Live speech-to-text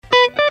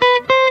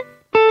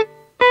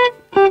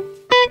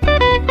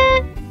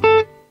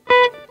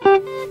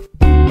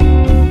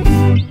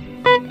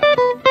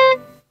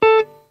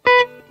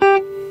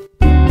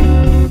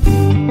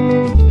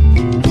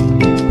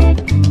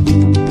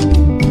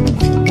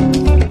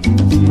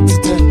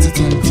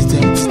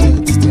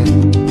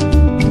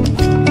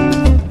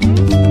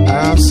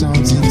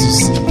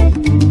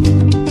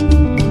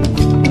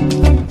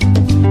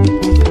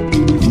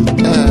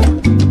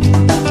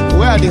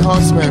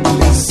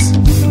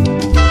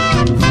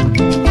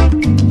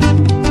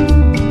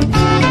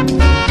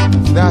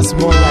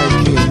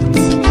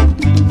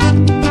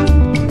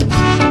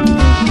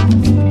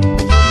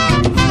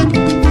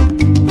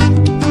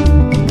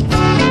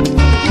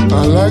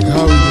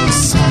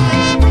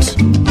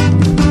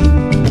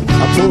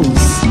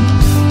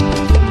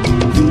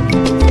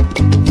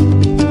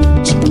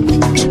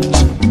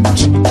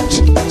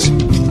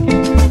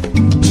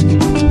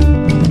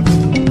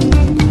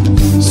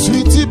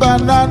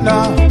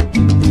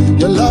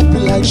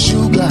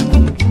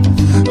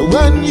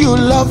when you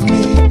love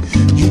me,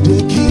 you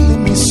dey kill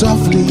me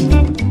softly.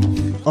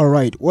 All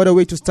right, what a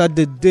way to start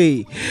the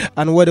day,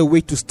 and what a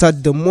way to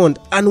start the month,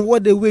 and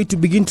what a way to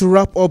begin to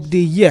wrap up the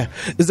year.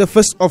 It's the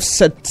 1st of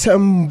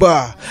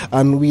September,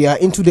 and we are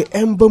into the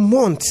Ember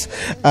month,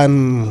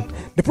 and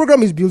the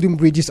program is Building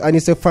Bridges, and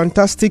it's a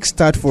fantastic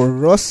start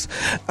for us,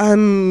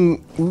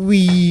 and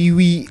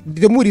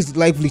the mood is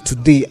lively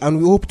today, and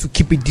we hope to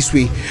keep it this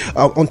way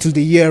until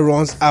the year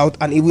runs out,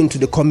 and even to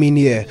the coming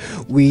year.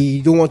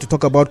 We don't want to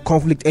talk about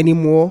conflict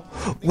anymore.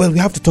 Well, we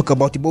have to talk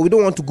about it, but we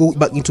don't want to go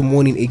back into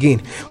mourning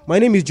again. My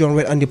name is John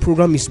Red, and the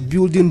program is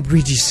Building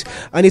Bridges,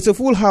 and it's a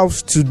full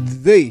house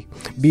today,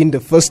 being the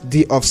first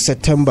day of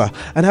September,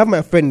 and I have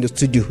my friend in the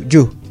studio,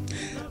 Joe.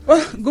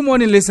 Well, good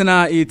morning,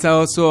 listener. It's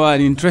also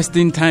an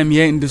interesting time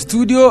here in the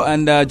studio,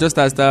 and just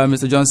as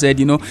Mr. John said,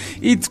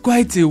 it's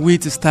quite a way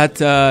to start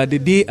the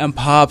day, and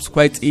perhaps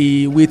quite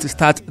a way to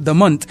start the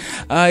month.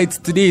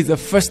 Today is the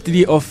first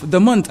day of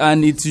the month,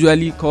 and it's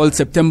usually called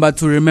September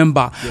to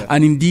Remember. Yeah.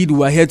 And indeed,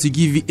 we are here to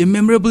give you a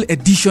memorable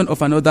edition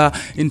of another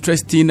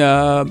interesting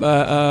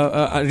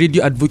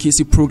radio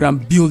advocacy program,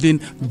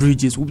 Building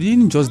Bridges. We'll be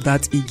doing just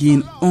that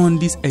again on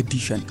this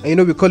edition.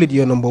 And we call it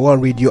your number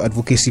one radio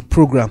advocacy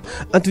program,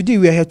 and today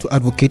we are here to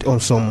advocate on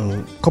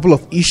some couple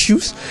of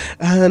issues,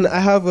 and I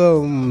have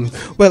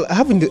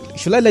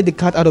should I let the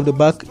cat out of the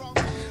bag?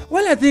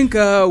 Well, I think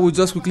we'll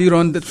just quickly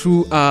run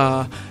through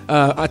a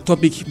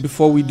topic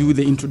before we do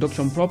the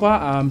introduction proper.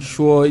 I'm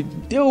sure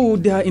they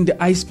are in the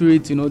high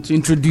spirit, to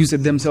introduce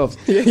themselves.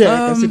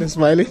 Yeah, I can see them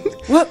smiling.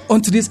 Well,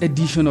 on today's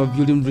edition of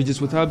Building Bridges,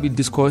 we'll be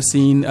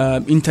discussing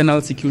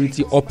internal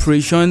security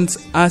operations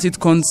as it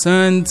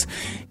concerns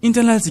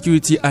internal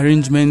security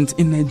arrangements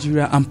in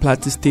Nigeria and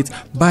Plateau State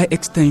by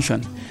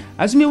extension.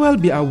 As you may well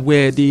be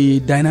aware,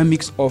 the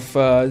dynamics of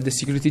the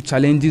security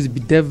challenges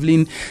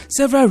bedeviling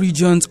several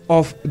regions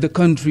of the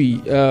country,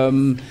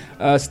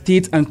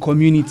 states and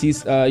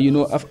communities,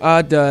 have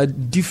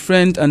had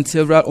different and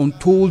several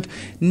untold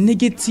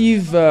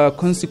negative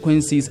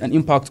consequences and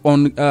impact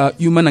on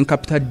human and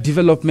capital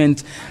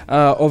development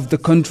of the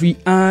country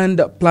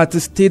and Plateau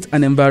State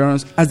and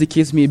environs, as the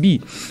case may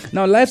be.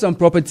 Now, lives and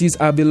properties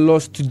have been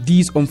lost to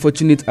these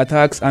unfortunate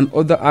attacks and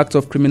other acts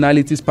of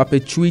criminalities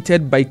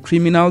perpetuated by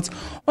criminals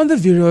on the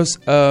various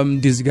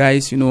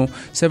disguise.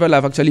 Several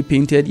have actually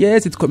painted,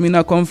 yes, it's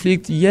communal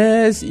conflict,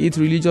 yes, it's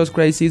religious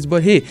crisis,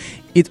 but hey,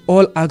 it's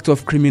all acts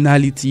of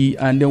criminality,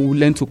 and then we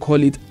learn to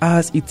call it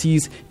as it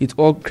is. It's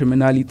all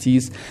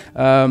criminalities.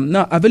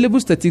 Now, available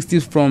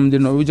statistics from the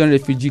Norwegian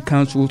Refugee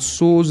Council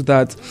shows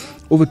that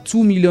over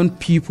 2 million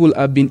people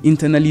have been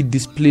internally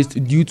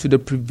displaced due to the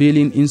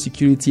prevailing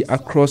insecurity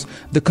across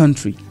the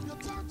country.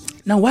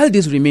 Now, while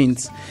this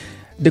remains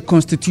the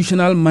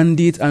constitutional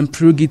mandate and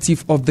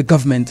prerogative of the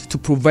government to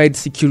provide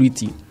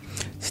security,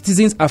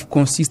 citizens have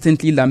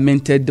consistently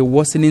lamented the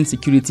worsening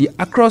security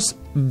across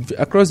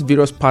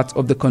various parts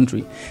of the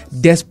country,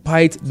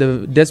 despite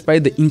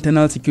the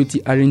internal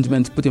security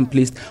arrangements put in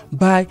place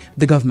by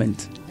the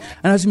government.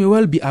 And as you may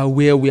well be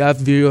aware, we have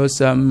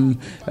various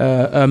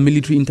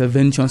military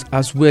interventions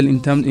as well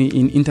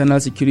in internal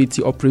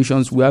security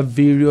operations. We have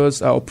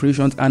various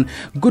operations, and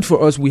good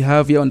for us, we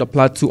have here on the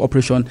Plateau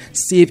Operation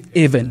Safe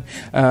Haven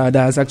that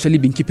has actually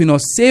been keeping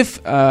us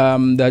safe.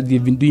 That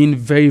they've been doing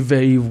very,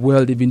 very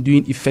well. They've been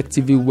doing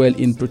effectively well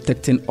in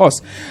protecting us.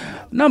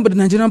 Now, but the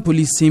Nigerian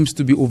police seems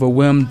to be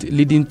overwhelmed,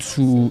 leading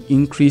to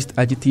increased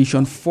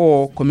agitation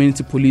for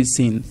community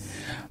policing.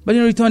 But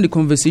in return, the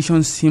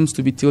conversation seems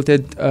to be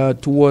tilted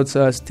towards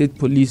state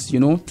police,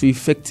 to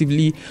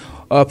effectively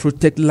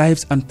protect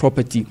lives and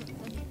property.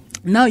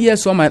 Now,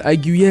 yes, some might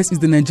argue, yes, is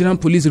the Nigerian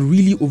police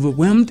really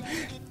overwhelmed?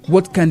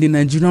 What can the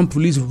Nigerian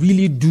police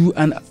really do,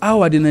 and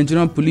how is the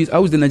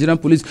Nigerian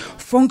police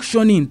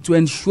functioning to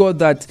ensure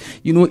that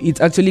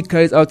it actually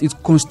carries out its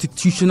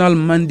constitutional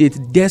mandate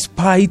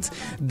despite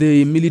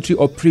the military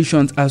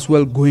operations as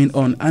well going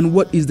on, and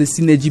what is the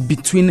synergy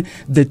between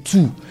the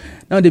two?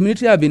 Now, the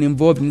military have been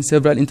involved in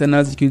several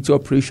internal security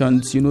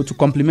operations, to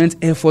complement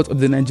efforts of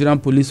the Nigerian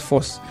police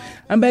force.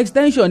 And by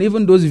extension,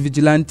 even those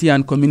vigilante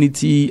and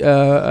community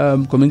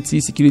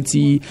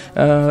security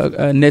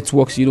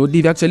networks,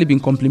 they've actually been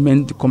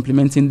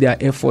complementing their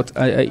effort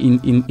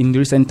in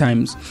recent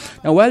times.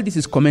 Now, while this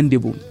is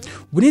commendable,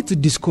 we need to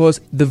discuss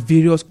the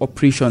various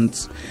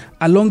operations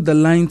along the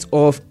lines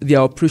of their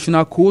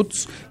operational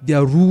codes,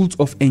 their rules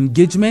of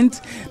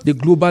engagement, the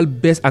global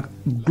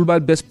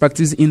best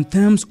practice in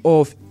terms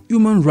of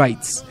human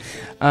rights,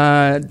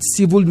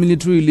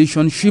 civil-military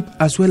relationship,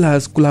 as well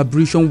as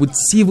collaboration with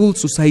civil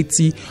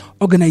society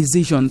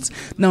organizations.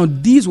 Now,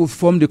 these will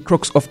form the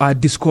crux of our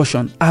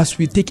discussion as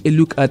we take a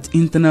look at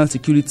internal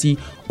security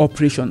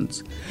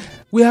operations.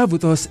 We have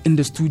with us in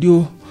the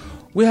studio,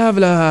 we have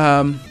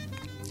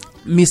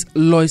Miss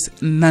Lois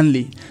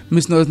Nanley.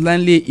 Miss Lois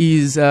Nanley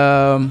is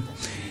a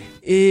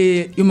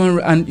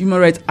human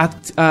rights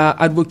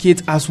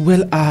advocate, as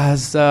well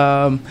as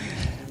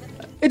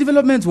a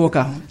development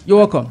worker. You're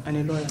welcome. And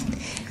a lawyer.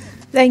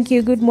 Thank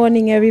you. Good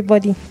morning,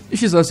 everybody.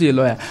 She's also a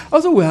lawyer.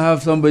 Also, we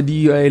have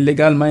somebody, a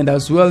legal mind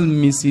as well,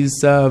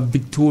 Mrs.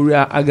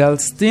 Victoria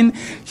Agalstein.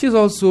 She's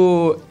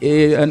also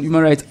an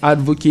human rights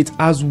advocate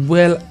as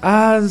well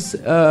as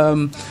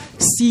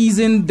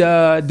seasoned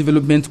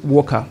development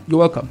worker. You're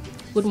welcome.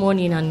 Good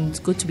morning, and it's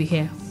good to be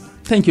here.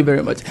 Thank you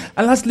very much.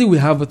 And lastly, we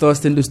have with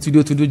us in the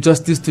studio to do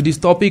justice to this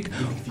topic.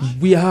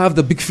 We have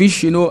the big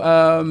fish,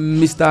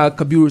 Mr.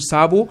 Kabiru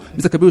Sabo.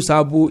 Mr. Kabiru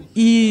Sabo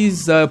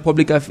is a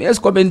public affairs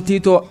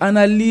commentator,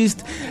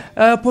 analyst,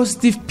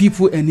 positive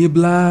people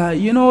enabler,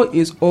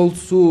 is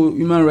also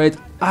human rights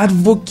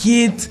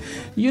advocate,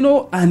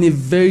 and a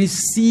very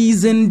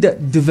seasoned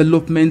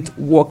development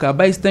worker.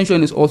 By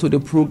extension, is also the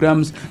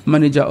programs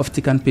manager of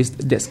Take and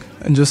Paste Desk.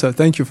 And Joseph,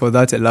 thank you for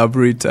that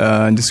elaborate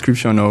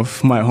description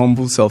of my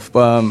humble self.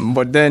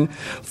 But then,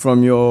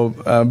 from your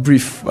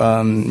brief,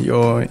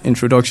 your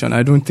introduction,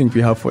 I don't think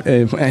we have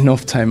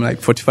enough time. Like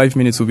 45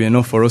 minutes will be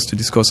enough for us to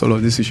discuss all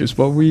of these issues.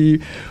 But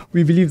we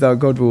believe that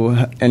God will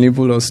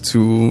enable us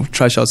to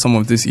trash out some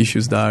of these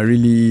issues that are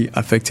really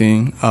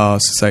affecting our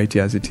society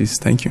as it is.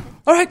 Thank you.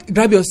 All right,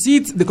 grab your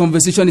seat. The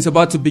conversation is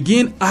about to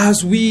begin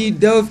as we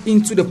delve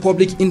into the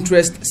public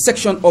interest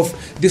section of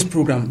this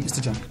program.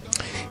 Mr. John.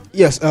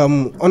 Yes,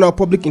 on our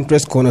public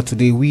interest corner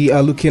today, we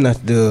are looking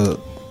at the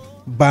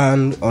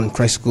ban on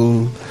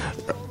tricycle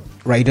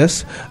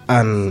riders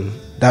and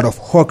that of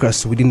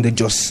hawkers within the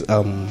Jos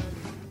and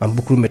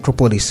Bukuru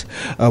metropolis.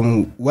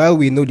 While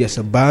we know there's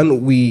a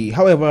ban, we,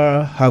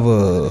 however, have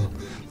a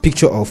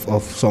picture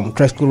of some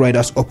tricycle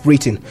riders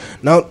operating.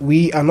 Now,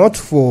 we are not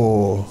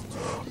for...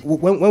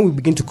 When we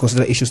begin to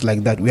consider issues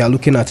like that, we are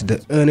looking at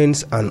the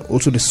earnings and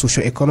also the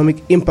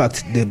socio-economic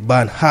impact the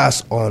ban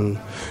has on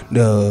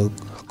the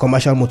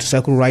commercial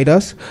motorcycle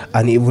riders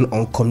and even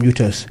on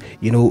commuters.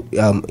 In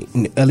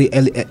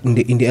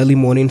the early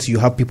mornings, you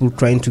have people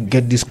trying to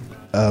get these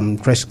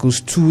tricycles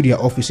to their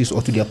offices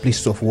or to their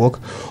places of work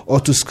or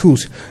to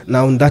schools.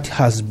 Now that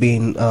has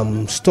been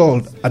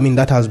stalled.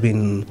 That has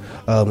been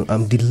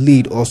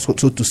delayed, or so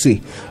to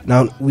say.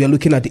 Now we are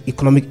looking at the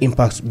economic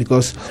impacts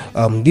because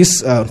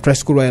these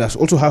tricycle riders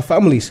also have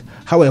families.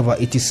 However,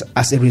 it is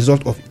as a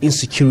result of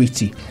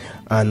insecurity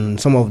and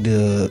some of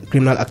the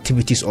criminal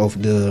activities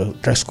of the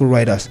tricycle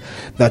riders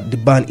that the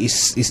ban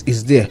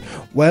is there.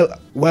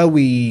 While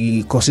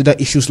we consider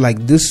issues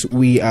like this,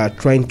 we are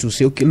trying to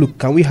say, okay, look,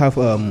 can we have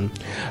a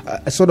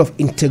sort of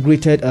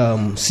integrated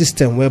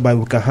system whereby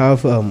we can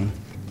have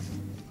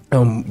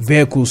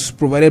vehicles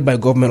provided by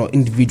government or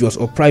individuals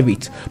or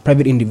private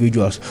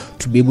individuals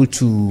to be able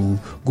to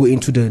go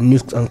into the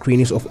nooks and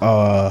crannies of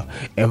our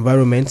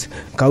environment?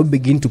 Can we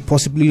begin to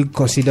possibly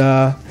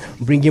consider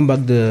bringing back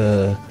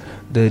the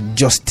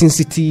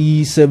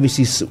Justicity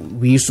services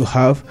we used to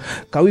have?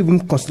 Can we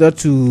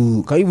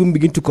even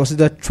begin to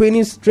consider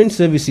train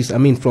services?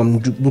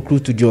 From Bukuru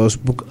to Jos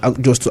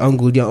to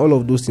Angodi and all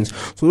of those things.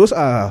 So those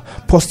are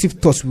positive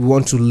thoughts we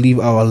want to leave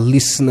our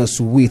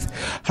listeners with.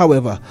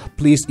 However,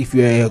 please, if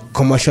you're a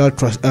commercial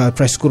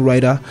tricycle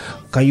rider,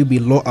 can you be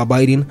law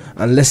abiding,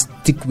 and let's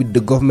stick with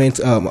the government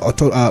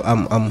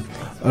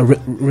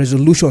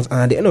resolutions,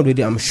 and at the end of the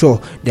day, I'm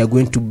sure they're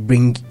going to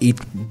bring it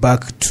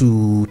back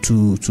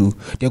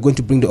they're going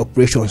to bring the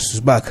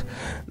operations back.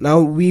 Now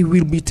we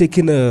will be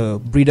taking a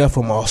breather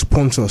from our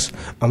sponsors,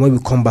 and when we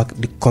come back,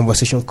 the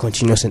conversation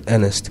continues in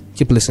earnest.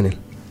 Keep listening.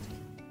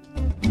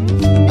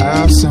 I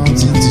have something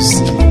to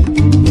say.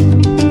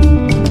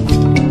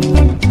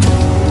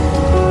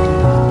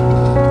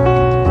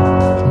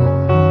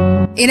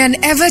 In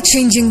an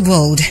ever-changing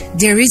world,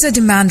 there is a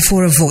demand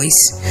for a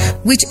voice,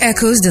 which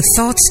echoes the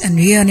thoughts and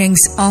yearnings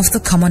of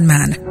the common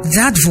man.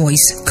 That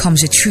voice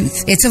comes with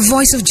truth. It's a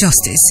voice of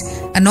justice,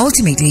 and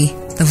ultimately,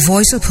 the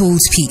voice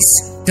upholds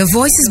peace. The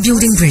Voice is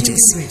Building Bridges,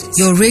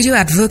 your radio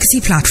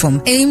advocacy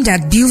platform aimed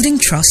at building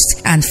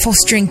trust and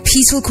fostering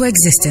peaceful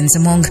coexistence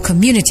among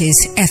communities,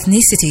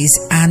 ethnicities,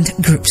 and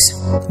groups.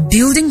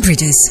 Building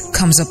Bridges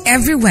comes up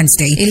every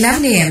Wednesday,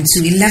 11 a.m. to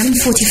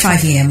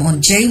 11:45 a.m.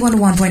 on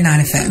J11.9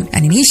 FM,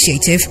 an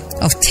initiative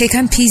of Take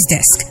and Peace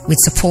Desk with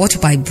support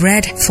by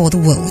Bread for the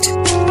World.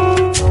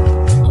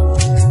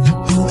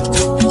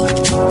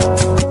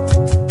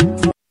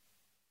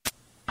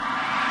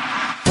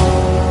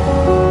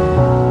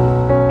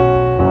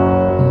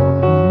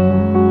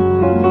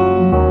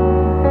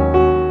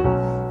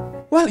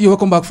 You're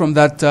welcome back from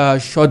that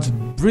short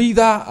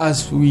breather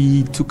as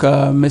we took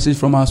a message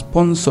from our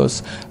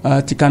sponsors,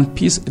 Take and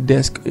Peace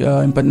Desk,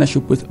 in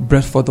partnership with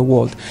Bread for the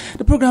World.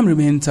 The program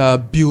remains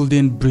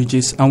Building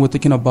Bridges, and we're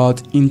talking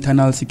about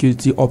internal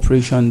security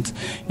operations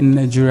in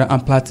Nigeria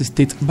and Plateau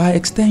State by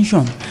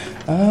extension.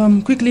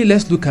 Quickly,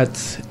 let's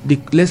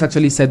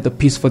actually set the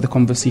piece for the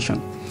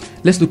conversation.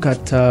 Let's look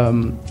at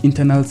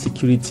internal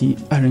security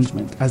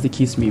arrangement, as the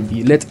case may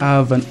be. Let's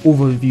have an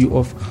overview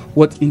of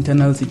what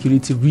internal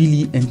security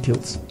really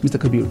entails. Mr.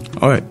 Kabiru.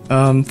 All right.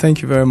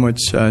 Thank you very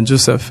much,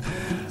 Joseph.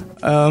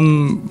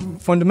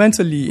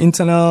 Fundamentally,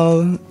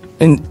 internal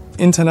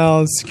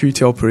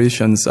security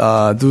operations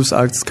are those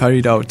acts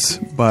carried out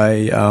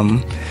by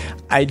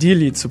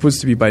ideally, it's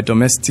supposed to be by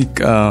domestic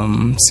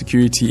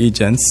security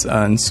agents.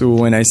 And so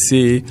when I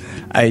say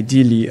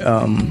ideally,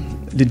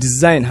 the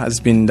design has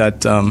been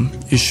that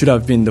it should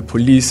have been the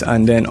police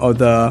and then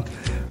other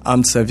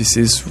armed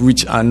services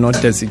which are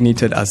not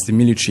designated as the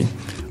military.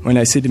 When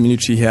I say the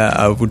military here,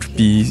 I would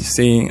be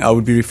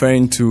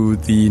referring to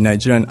the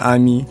Nigerian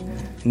Army,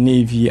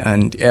 Navy,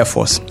 and Air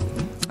Force.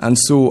 And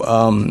so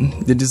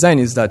the design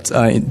is that,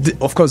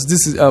 of course,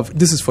 this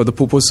is for the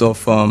purpose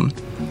of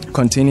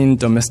containing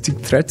domestic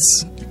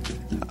threats,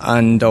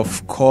 and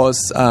of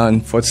course,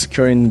 for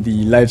securing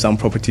the lives and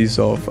properties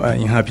of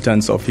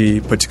inhabitants of a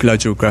particular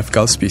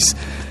geographical space.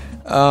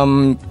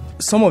 Some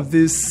of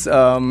these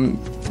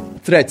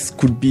threats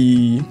could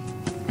be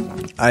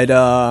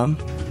either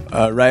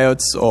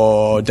riots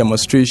or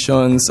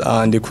demonstrations,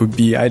 and they could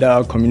be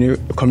either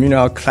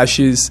communal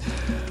clashes,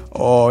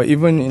 or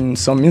even in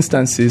some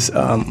instances,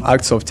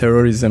 acts of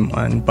terrorism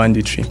and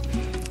banditry.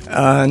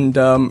 And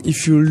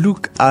if you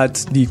look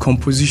at the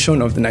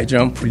composition of the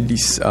Nigerian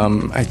police,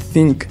 I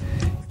think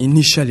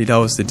initially that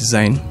was the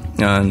design.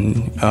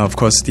 And of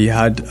course, they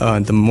had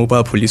the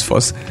mobile police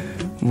force,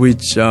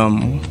 which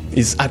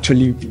is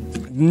actually,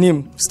 the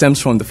name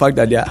stems from the fact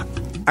that they are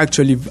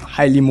actually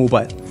highly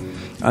mobile.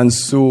 And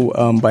so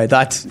by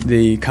that,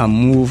 they can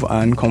move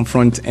and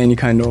confront any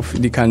kind of,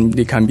 they can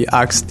be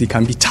asked, they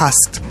can be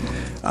tasked,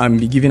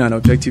 and be given an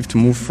objective to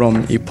move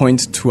from a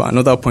point to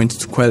another point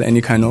to quell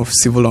any kind of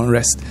civil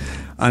unrest.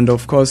 And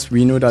of course,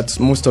 we know that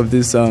most of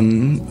these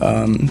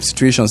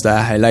situations that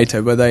are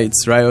highlighted, whether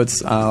it's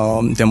riots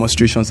or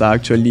demonstrations, are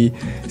actually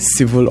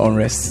civil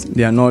unrest.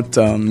 They are not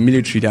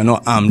military, they are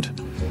not armed.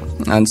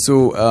 And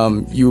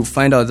so you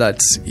find out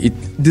that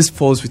this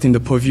falls within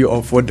the purview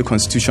of what the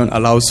Constitution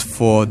allows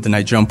for the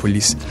Nigerian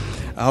police.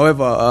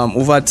 However,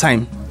 over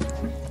time,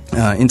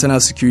 internal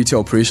security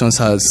operations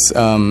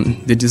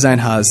the design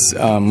has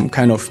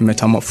kind of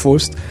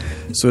metamorphosed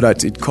so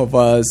that it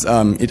covers,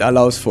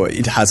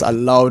 it has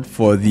allowed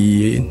for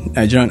the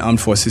Nigerian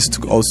Armed Forces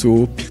to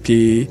also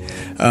play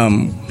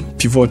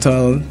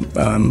pivotal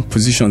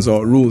positions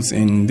or roles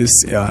in this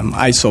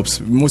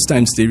ISOPs. Most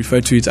times they refer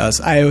to it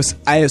as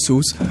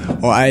ISOs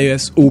or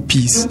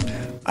ISOPs.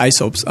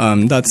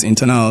 ISOPs, that's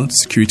internal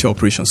security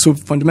operations. So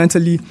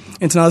fundamentally,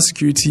 internal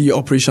security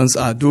operations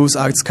are those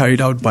acts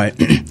carried out by,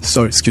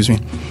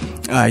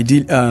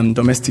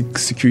 domestic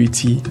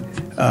security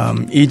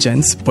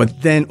agents.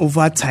 But then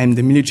over time,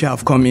 the military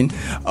have come in,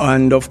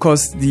 and of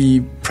course,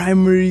 the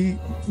primary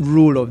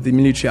role of the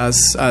military,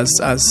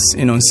 as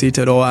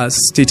enunciated or as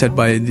stated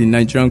by the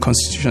Nigerian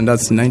Constitution,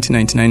 that's the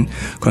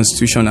 1999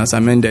 Constitution as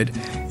amended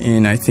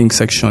in, I think,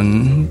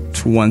 Section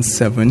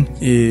 217,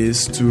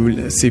 is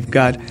to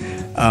safeguard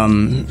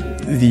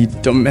the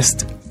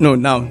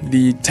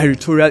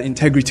territorial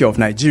integrity of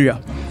Nigeria.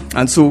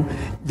 And so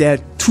there are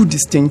two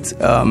distinct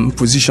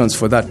positions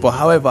for that. But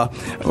however,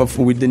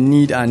 with the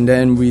need and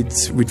then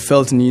with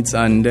felt needs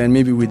and then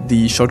maybe with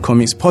the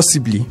shortcomings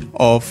possibly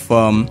of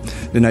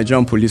the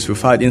Nigerian police,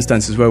 we've had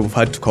instances where we've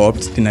had to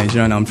co-opt the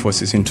Nigerian Armed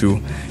Forces into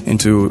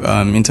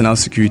internal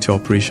security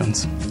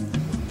operations.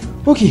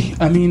 Okay,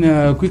 I mean,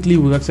 quickly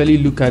we'll actually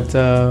look at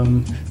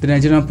the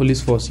Nigerian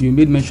Police Force. You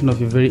made mention of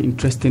a very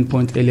interesting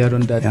point earlier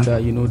on that,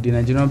 the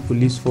Nigerian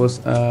Police Force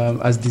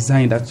as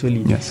designed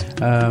actually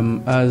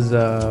as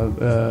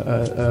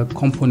a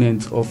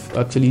component of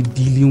actually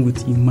dealing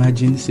with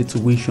emerging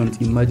situations,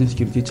 emerging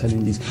security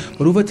challenges.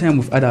 But over time,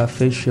 we've had our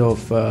fair share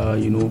of,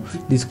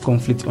 this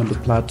conflict on the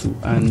plateau.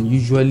 And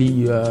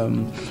usually,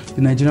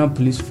 the Nigerian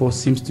Police Force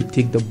seems to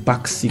take the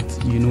back seat,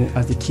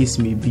 as the case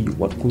may be.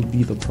 What could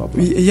be the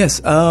problem?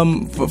 Yes.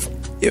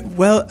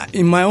 Well,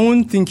 in my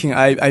own thinking,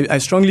 I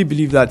strongly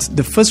believe that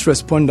the first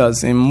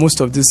responders in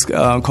most of these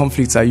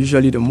conflicts are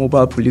usually the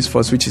mobile police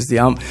force, which is the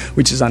arm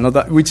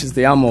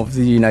of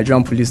the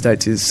Nigerian police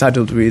that is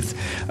saddled with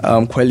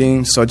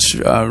quelling such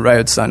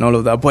riots and all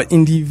of that. But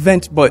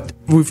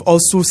we've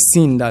also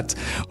seen that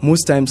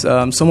most times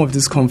some of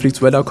these conflicts,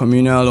 whether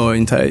communal or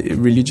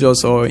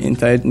religious or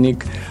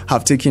interethnic,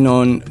 have taken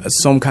on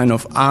some kind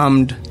of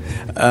armed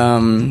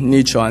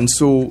nature, and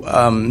so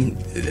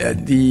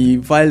the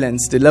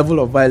level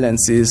of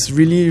violence is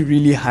really,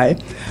 really high,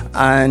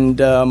 and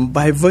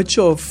by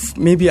virtue of,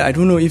 maybe, I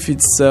don't know if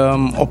it's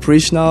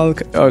operational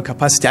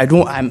capacity.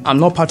 I'm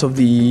not part of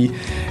the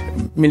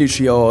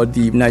military or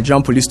the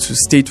Nigerian police to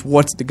state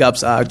what the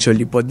gaps are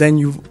actually, but then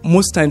you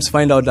most times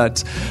find out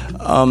that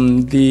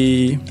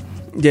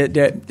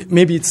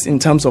maybe it's in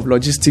terms of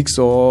logistics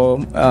or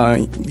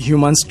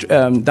humans,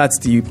 that's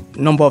the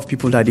number of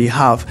people that they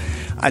have.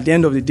 At the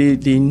end of the day,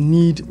 they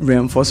need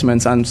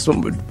reinforcements, and so,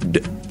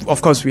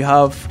 of course, we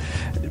have,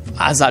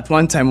 as at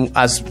one time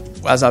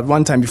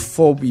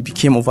before we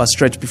became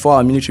overstretched, before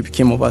our military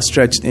became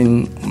overstretched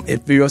in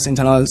various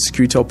internal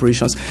security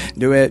operations,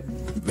 there were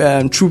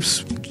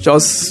troops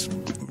just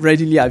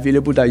readily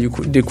available that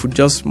they could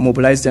just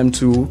mobilize them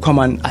to come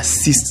and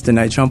assist the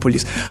Nigerian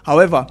police.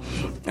 However,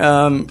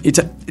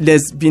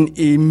 there's been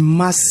a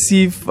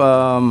massive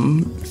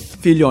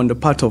failure on the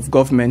part of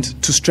government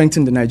to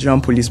strengthen the Nigerian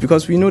police,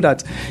 because we know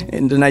that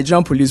in the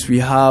Nigerian police we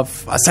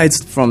have, aside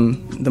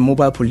from the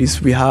mobile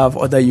police, we have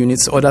other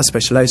units, other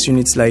specialized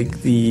units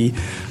like the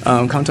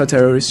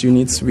counter-terrorist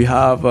units. We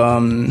have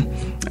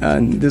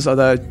and these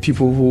other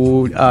people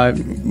who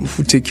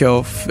take care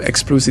of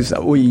explosives,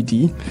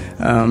 OED,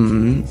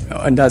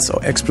 and that's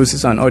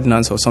explosives and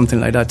ordnance or something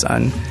like that.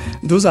 And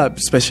those are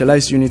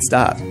specialized units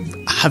that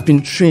have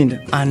been trained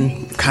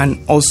and can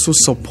also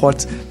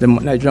support the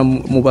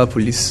Nigerian mobile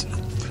police.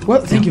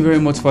 Well, thank you very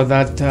much for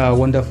that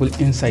wonderful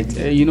insight.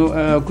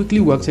 Quickly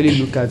we'll actually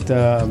look at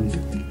the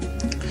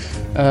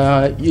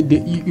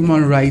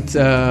human rights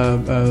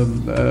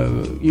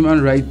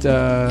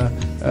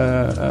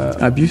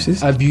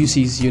abuses,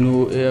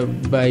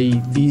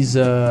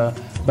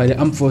 by the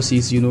armed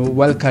forces,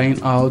 while carrying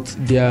out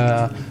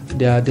their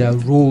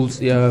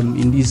roles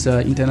in these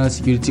internal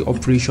security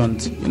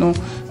operations.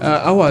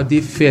 How are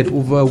they fared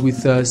over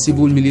with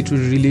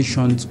civil-military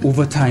relations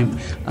over time,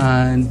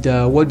 and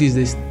what is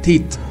the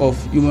state of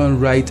human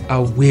rights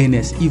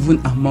awareness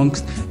even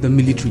amongst the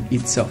military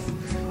itself?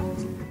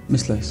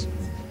 Ms. Lois.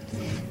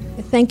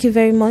 Thank you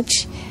very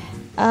much.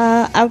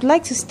 I would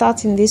like to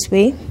start in this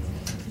way.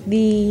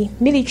 The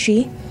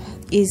military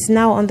is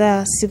now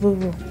under civil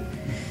rule.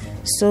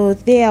 So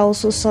they are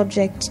also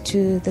subject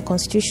to the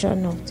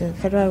Constitution of the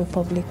Federal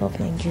Republic of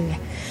Nigeria.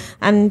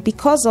 And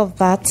because of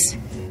that,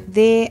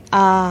 they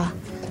are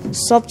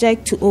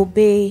subject to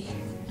obey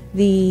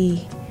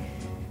the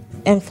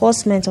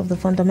enforcement of the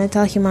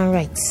fundamental human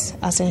rights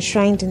as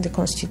enshrined in the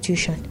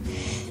Constitution.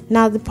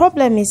 Now, the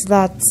problem is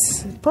that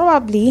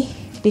probably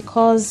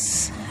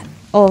because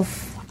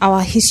of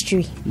our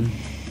history,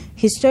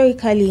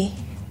 historically,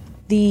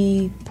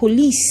 the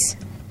police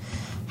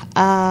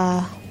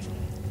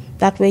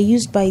that were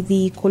used by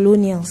the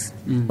colonials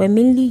were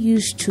mainly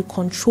used to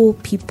control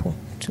people,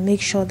 to make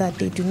sure that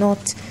they do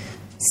not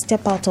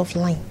step out of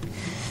line.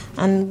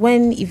 And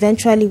when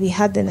eventually we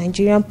had the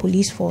Nigerian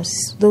police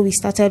force, though we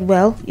started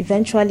well,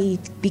 eventually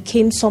it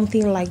became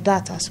something like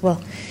that as well.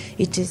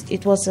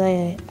 It was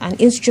an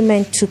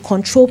instrument to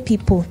control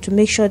people, to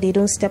make sure they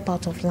don't step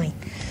out of line.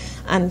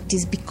 And it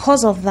is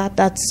because of that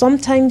that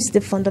sometimes the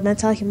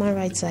fundamental human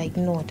rights are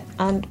ignored.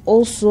 And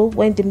also,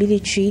 when the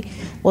military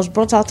was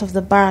brought out of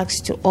the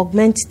barracks to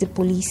augment the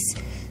police,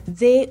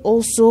 they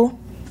also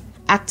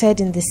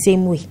acted in the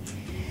same way.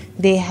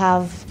 They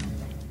have,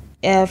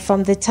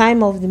 from the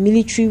time of the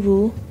military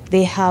rule,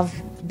 they have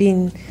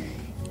been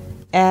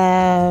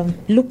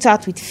looked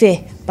at with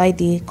fear by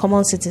the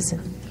common citizen.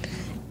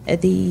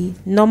 The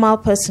normal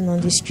person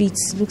on the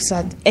streets looks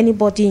at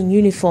anybody in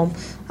uniform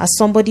as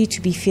somebody to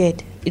be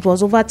feared. It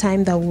was over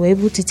time that we were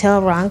able to tell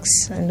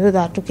ranks and know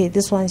that, okay,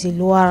 this one is a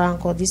lower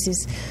rank or this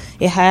is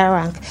a higher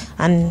rank,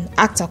 and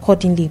act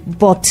accordingly.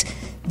 But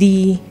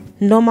the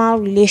normal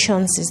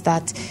relations is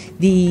that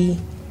the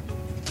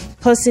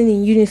person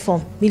in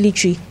uniform,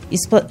 military,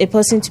 is a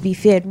person to be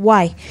feared.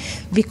 Why?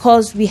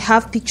 Because we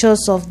have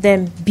pictures of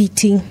them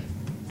beating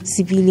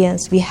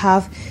civilians. We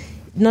have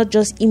not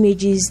just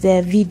images,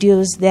 there are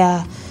videos, there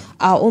are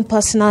our own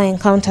personal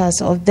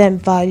encounters of them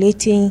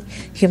violating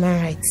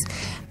human rights.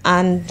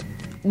 And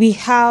we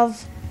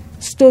have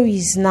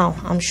stories now.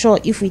 I'm sure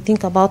if we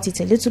think about it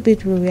a little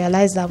bit, we'll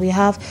realize that we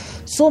have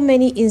so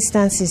many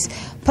instances.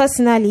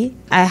 Personally,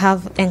 I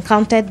have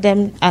encountered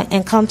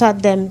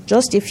them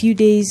just a few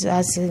days,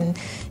 as in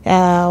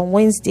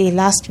Wednesday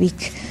last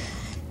week.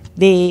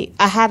 I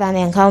had an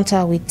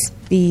encounter with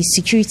the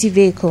security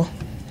vehicle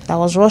that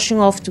was rushing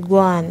off to go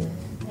and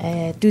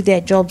do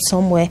their job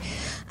somewhere.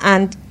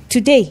 And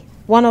today,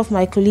 one of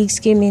my colleagues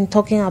came in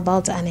talking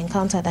about an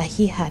encounter that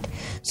he had.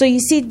 So you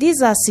see,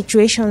 these are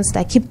situations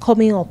that keep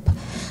coming up.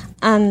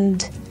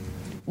 And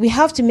we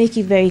have to make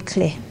it very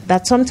clear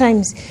that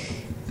sometimes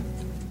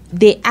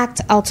they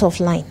act out of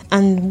line.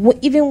 And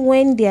even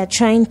when they are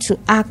trying to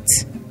act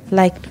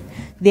like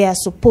they are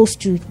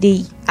supposed to,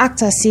 they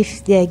act as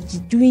if they are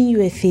doing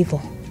you a favor.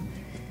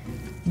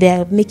 They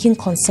are making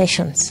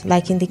concessions.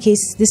 Like in the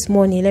case this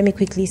morning, let me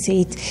quickly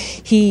say it.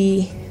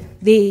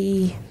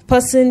 The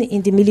person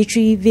in the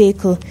military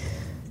vehicle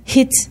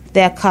hit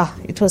their car.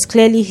 It was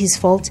clearly his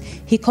fault.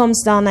 He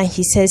comes down and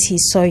he says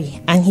he's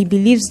sorry. And he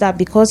believes that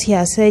because he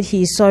has said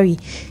he is sorry,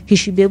 he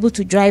should be able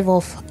to drive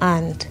off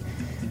and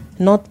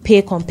not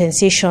pay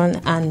compensation.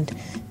 And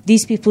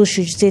these people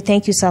should say,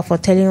 thank you, sir, for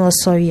telling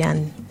us sorry,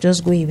 and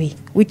just go away,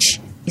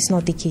 which is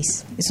not the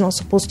case. It's not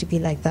supposed to be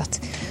like that.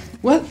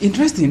 Well,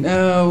 interesting.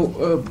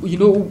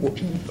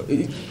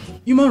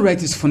 Human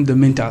rights is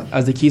fundamental,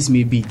 as the case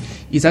may be.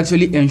 It's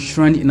actually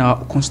enshrined in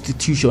our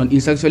constitution.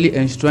 It's actually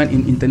enshrined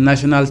in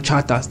international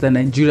charters that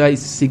Nigeria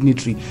is a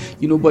signatory.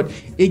 But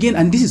again,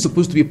 and this is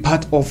supposed to be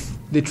part of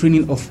the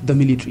training of the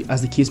military,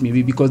 as the case may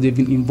be, because they've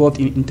been involved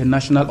in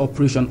international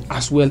operations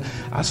as well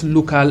as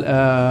local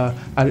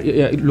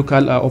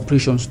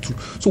operations too.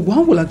 So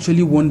one will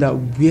actually wonder,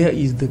 where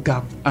is the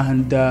gap?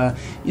 And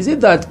is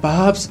it that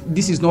perhaps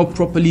this is not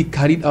properly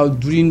carried out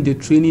during the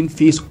training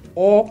phase,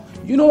 or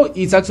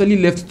it's actually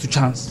left to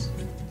chance?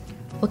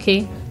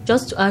 Okay,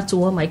 just to add to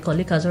what my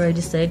colleague has already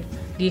said,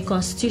 the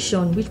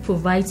Constitution, which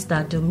provides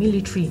that the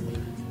military,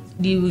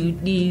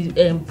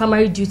 the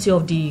primary duty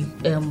of the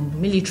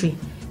military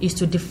is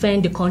to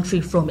defend the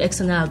country from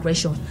external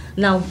aggression.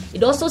 Now,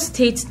 it also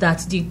states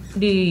that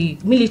the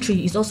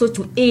military is also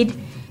to aid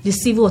the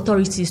civil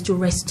authorities to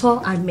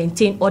restore and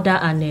maintain order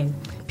and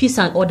peace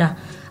and order.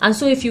 And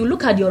so if you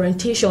look at the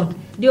orientation,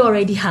 they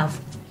already have.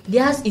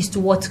 Theirs is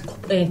to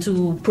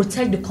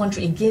protect the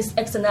country against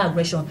external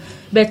aggression.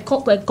 But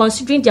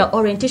considering their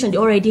orientation, they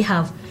already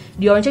have.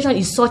 The orientation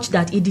is such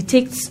that it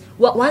detects,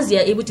 once they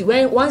are able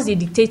to, once they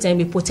detect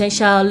a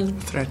potential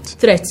threat,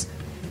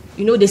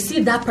 they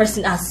see that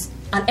person as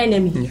an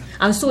enemy. Yeah.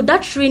 And so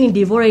that training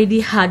they've already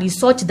had is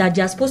such that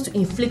they are supposed to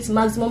inflict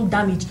maximum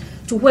damage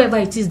to whoever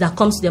it is that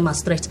comes to them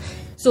as threat.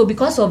 So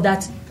because of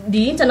that,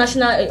 the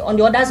international, on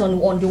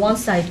the one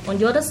side, on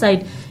the other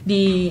side,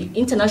 the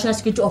international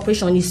security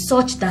operation is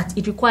such that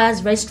it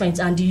requires restraint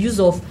and the use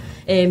of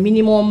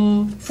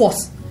minimum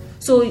force.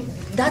 So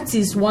that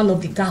is one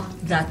of the gaps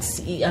that,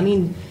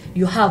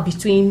 you have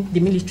between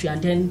the military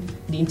and then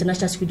the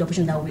international security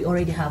operation that we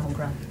already have on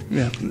ground.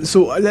 Yeah.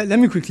 So let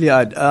me quickly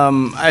add.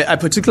 I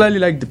particularly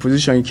like the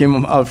position you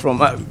came out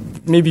from.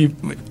 Maybe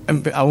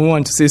I won't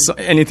want to say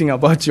anything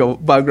about your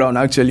background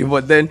actually,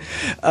 but then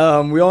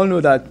we all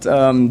know that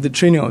the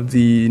training of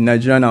the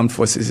Nigerian Armed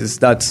Forces is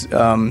that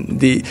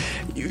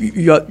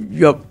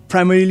you are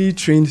primarily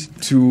trained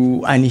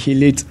to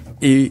annihilate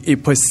a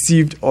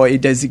perceived or a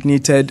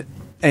designated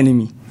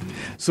enemy.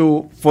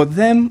 So for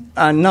them,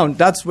 and now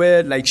that's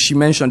where, like she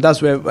mentioned,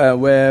 that's where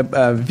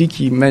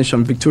Victoria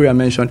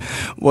mentioned,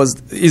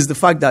 is the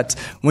fact that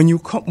when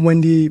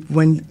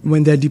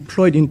they're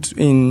deployed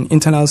in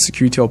internal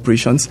security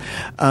operations,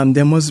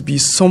 there must be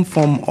some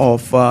form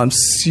of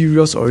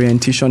serious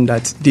orientation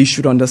that they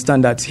should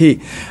understand that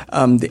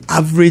the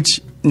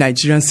average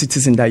Nigerian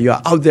citizen that you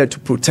are out there to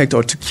protect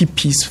or to keep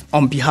peace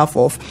on behalf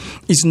of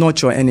is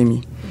not your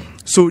enemy.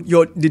 So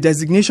the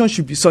designation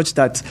should be such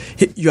that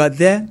you are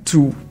there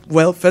to,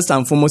 first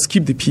and foremost,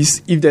 keep the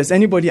peace. If there's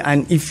anybody,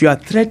 and if you are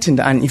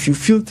threatened, and if you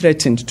feel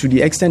threatened to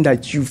the extent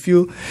that you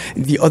feel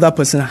the other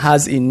person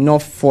has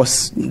enough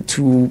force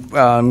to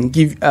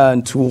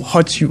to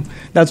hurt you,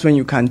 that's when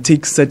you can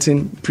take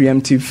certain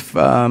preemptive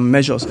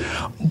measures.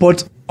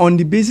 But on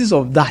the basis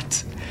of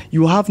that,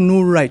 you have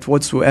no right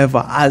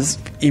whatsoever as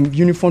a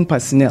uniformed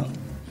personnel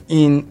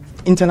in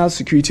internal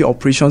security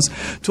operations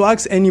to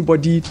ask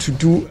anybody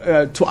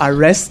to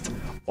arrest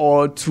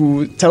or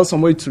to tell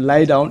somebody to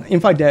lie down. In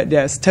fact,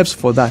 there are steps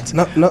for that.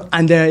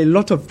 And there are a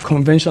lot of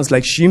conventions,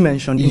 like she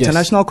mentioned,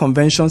 international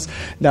conventions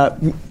that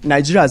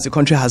Nigeria as a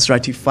country has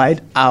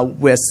ratified.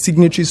 We're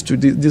signatories to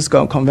these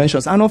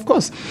conventions. And of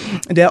course,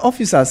 there are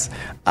officers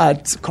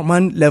at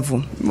command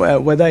level,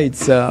 whether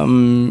it's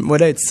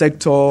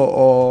sector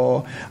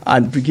or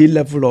at brigade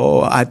level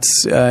or at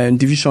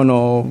division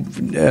or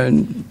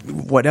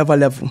whatever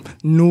level,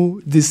 know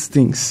these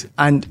things.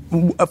 And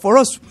for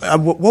us,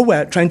 what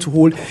we're trying to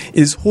hold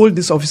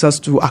these officers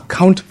to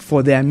account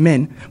for their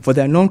men, for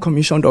their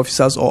non-commissioned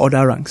officers or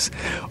other ranks.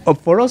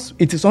 For us,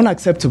 it is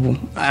unacceptable.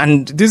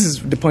 And this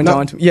is the point I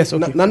want to... Yes,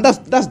 okay. Now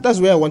that's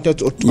where I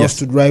wanted us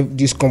to drive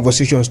these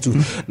conversations to.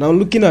 Mm-hmm. Now,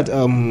 looking at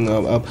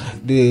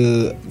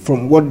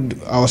from what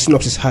our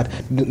synopsis had,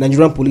 the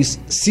Nigerian police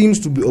seems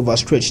to be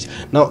overstretched.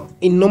 Now,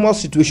 in normal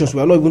situations,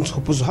 we are not even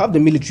supposed to have the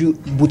military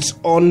boots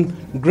on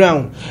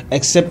ground,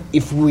 except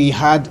if we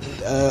had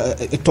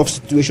a tough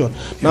situation.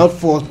 Now,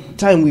 for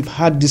time, we've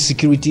had these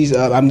securities,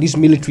 this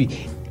military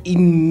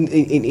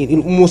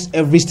in almost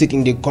every state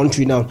in the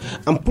country now,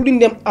 and putting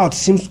them out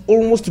seems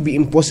almost to be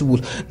impossible.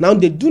 Now,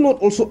 they do not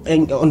also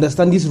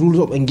understand these rules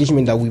of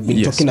engagement that we've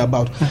been talking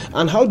about.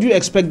 And how do you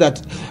expect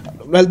that?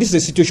 Well, this is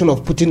a situation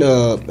of putting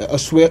a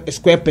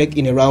square peg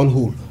in a round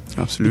hole.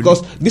 Absolutely.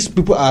 Because these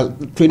people are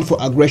trained for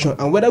aggression,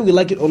 and whether we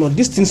like it or not,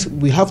 these things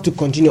we have to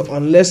continue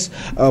unless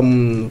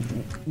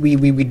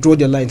we draw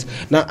the lines.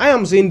 Now, I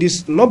am saying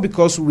this not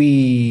because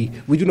we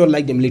do not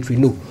like the military.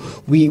 No,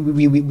 we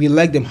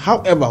like them.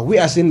 However, we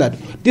are saying that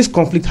this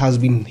conflict has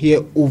been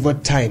here over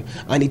time,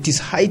 and it is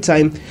high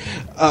time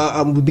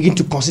we begin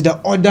to consider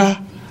other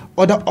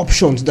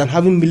options than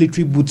having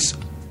military boots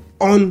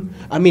on.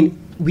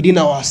 Within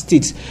our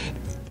states.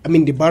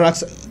 The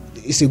barracks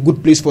is a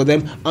good place for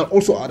them, and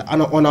also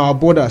on our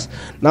borders.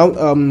 Now,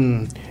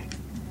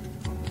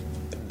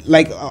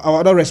 like our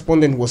other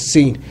respondent was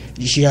saying,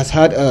 she has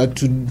had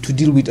to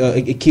deal with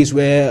a case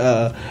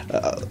where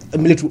a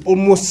military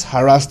almost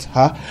harassed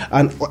her,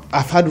 and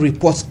I've had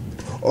reports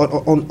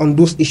on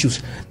those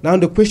issues. Now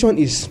the question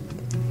is,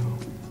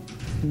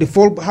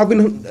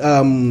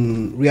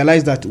 having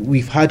realized that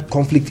we've had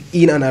conflict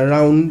in and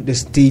around the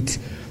state,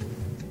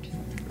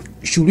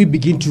 should we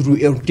begin to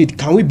reorientate?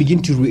 Can we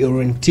begin to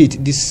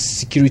reorientate this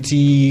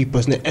security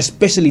personnel,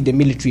 especially the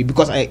military?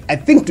 Because I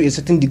think to a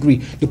certain degree,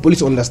 the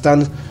police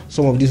understand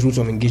some of these rules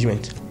of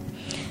engagement.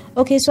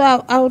 Okay,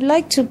 so I would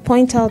like to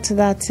point out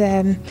that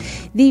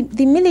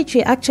the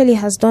military actually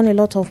has done a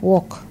lot of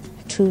work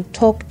to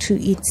talk to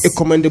its... A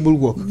commendable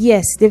work.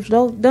 Yes, they've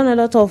done a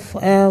lot of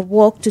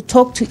work to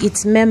talk to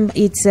its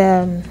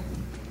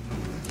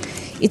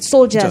it's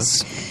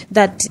soldiers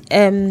that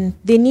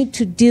they need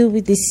to deal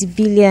with the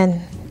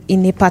civilian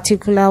in a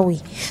particular way.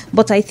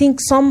 But I think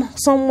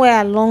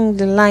somewhere along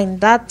the line,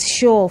 that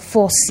show of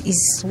force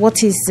is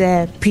what is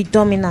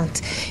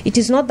predominant. It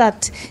is not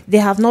that they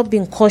have not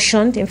been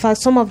cautioned. In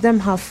fact, some of them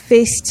have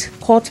faced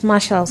court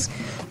martials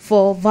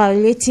for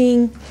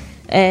violating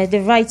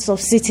the rights of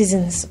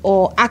citizens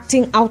or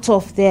acting out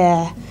of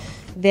their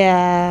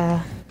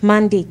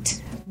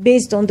mandate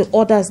based on the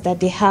orders that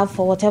they have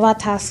for whatever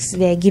tasks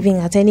they're giving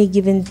at any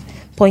given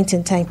point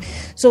in time.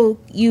 So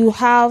you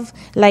have,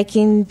 like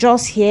in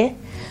Jos here,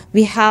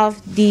 we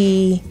have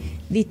the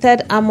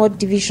 3rd Armored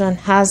Division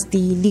has the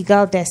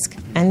legal desk,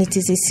 and it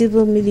is a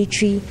civil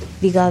military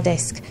legal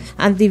desk.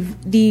 And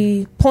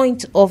the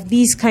point of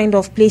these kind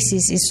of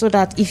places is so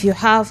that if you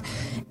have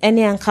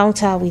any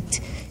encounter with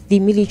the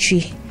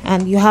military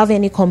and you have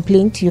any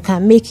complaint, you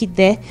can make it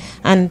there.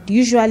 And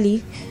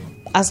usually,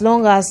 as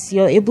long as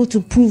you're able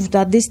to prove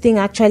that this thing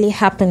actually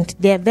happened,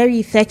 they're very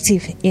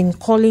effective in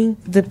calling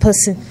the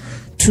person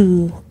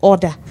to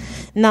order.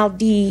 Now,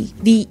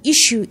 the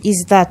issue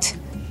is that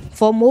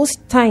for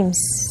most times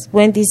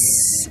when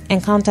these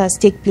encounters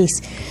take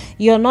place,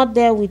 you're not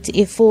there with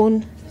a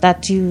phone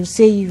that you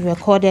say you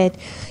recorded.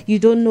 You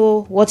don't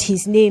know what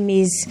his name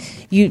is.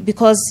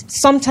 Because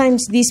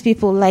sometimes these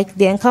people, like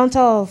the encounter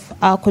of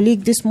our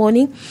colleague this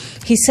morning,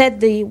 he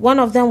said one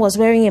of them was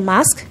wearing a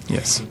mask.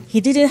 Yes. He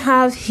didn't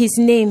have his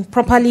name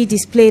properly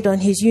displayed on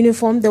his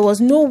uniform. There was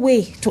no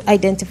way to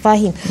identify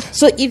him.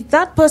 So if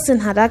that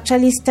person had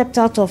actually stepped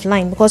out of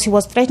line because he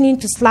was threatening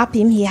to slap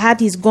him, he had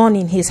his gun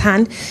in his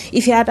hand.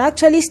 If he had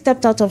actually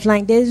stepped out of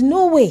line, there is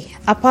no way,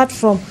 apart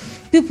from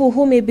people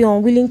who may be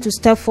unwilling to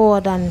step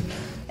forward and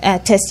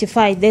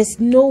testify, there's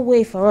no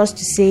way for us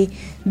to say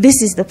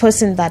this is the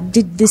person that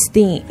did this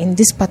thing in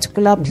this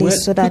particular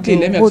place, so that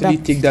let me actually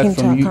take that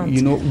from you.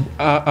 You know,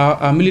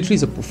 our military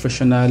is a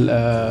professional,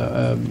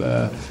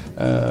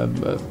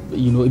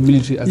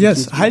 military.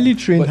 Yes, highly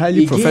trained,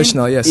 highly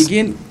professional. Yes.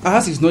 Again,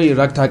 ours is not a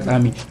ragtag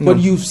army, but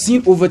you've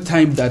seen over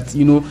time that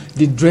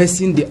the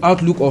dressing, the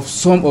outlook of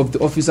some of the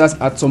officers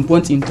at some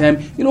point in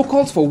time,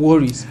 calls for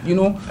worries.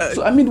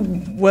 So I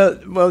mean,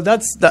 well,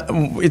 that's that.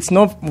 It's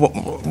not.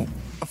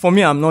 For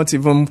me, I'm not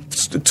even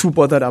too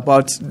bothered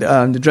about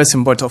the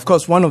dressing, but of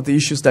course, one of the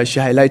issues that she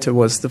highlighted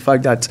was the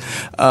fact that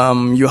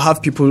you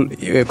have people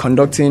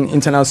conducting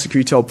internal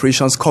security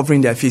operations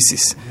covering their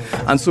faces.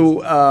 And so,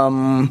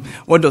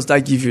 what does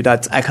that give you?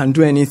 That I can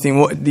do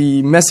anything?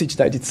 The message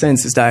that it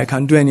sends is that I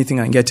can do anything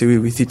and get away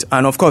with it.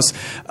 And of course,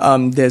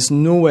 there's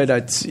nowhere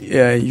that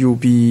you'll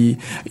be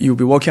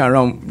walking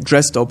around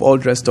all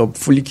dressed up,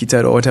 fully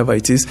kitted or whatever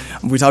it is,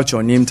 without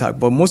your name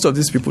tag. But most of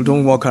these people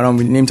don't walk around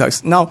with name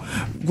tags. Now,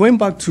 going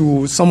back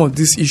to some of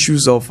these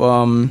issues of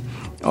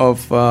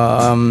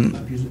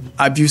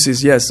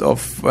abuses, yes,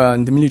 of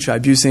the military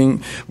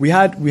abusing. We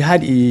had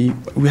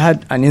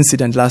an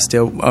incident last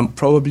year,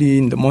 probably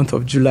in the month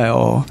of July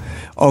or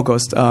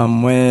August,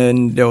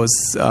 when there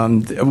was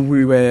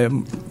we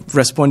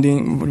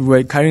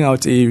were carrying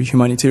out a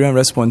humanitarian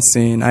response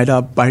in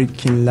either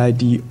Barikin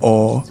Ladi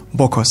or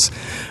Bokos,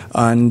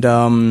 and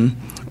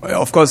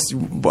of course,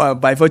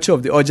 by virtue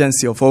of the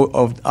urgency of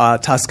our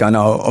task and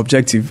our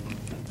objective,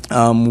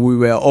 we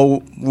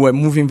were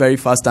moving very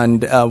fast,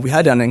 and we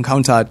had an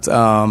encounter at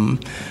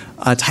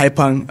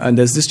Haipang, and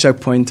there's this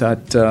checkpoint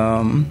at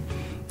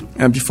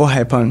before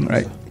Haipang,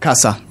 right?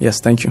 Kasa, yes,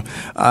 thank you.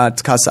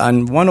 At Kasa,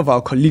 and one of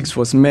our colleagues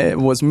was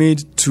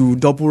made to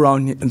double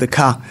round the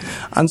car,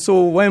 and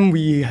so when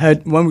we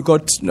were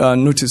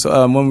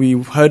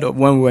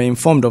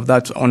informed of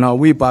that on our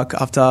way back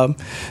after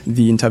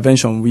the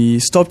intervention, we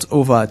stopped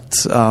over at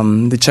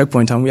the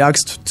checkpoint and we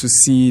asked to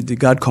see the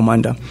guard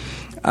commander.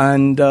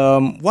 And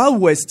while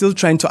we're still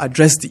trying to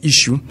address the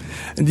issue,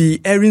 the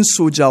erring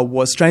soldier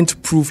was trying to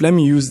prove, let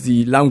me use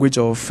the language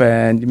of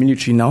the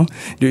military now,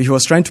 he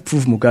was trying to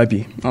prove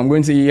Mugabe. I'm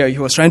going to say, he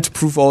was trying to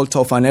prove all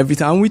tough and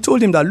everything. And we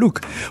told him that,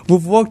 look,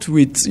 we've worked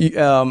with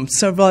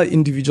several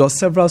individuals,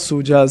 several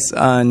soldiers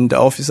and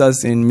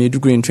officers in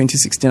Maiduguri in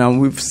 2016, and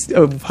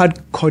we've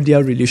had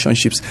cordial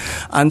relationships.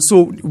 And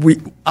so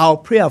our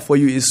prayer for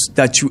you is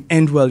that you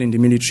end well in the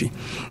military.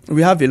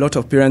 We have a lot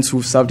of parents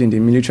who've served in the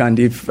military, and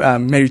they've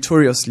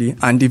meritoriously,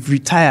 and they've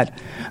retired.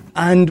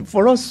 And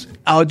for us,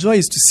 our joy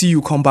is to see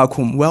you come back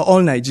home. We're all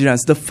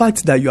Nigerians. The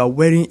fact that you are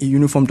wearing a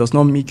uniform does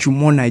not make you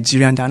more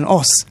Nigerian than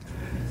us.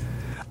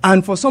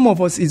 And for some of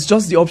us, it's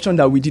just the option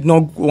that we did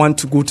not want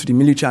to go to the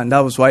military, and that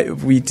was why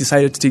we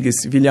decided to take a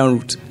civilian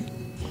route.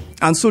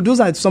 And so those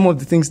are some of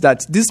the things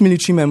that this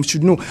military men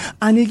should know.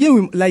 And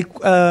again,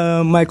 like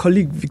my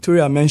colleague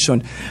Victoria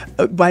mentioned,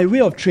 by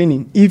way of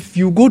training, if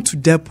you go to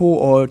depot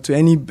or to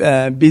any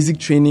basic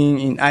training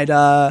in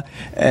either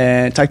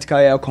Tactical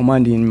Air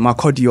Command in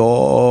Makurdi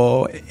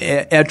or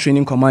Air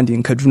Training Command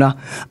in Kaduna,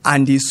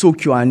 and they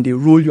soak you and they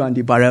roll you and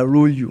they barrel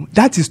roll you,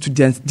 that is to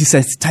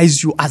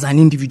desensitize you as an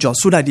individual,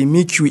 so that they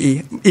make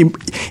you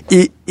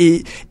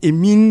a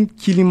mean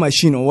killing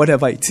machine or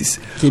whatever it is.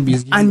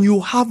 And you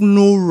have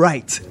no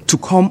right to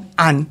come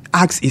and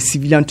ask a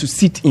civilian to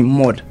sit in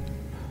mud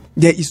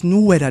There is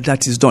nowhere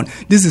that is done.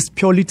 This is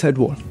purely third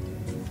world.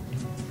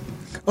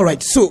 All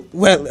right, so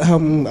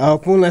our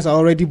phone lines are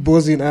already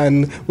buzzing,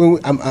 and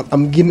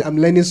I'm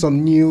learning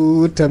some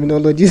new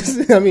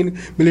terminologies. I mean,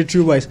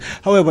 military-wise.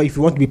 However, if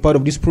you want to be part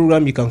of this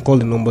program, you can call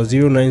the number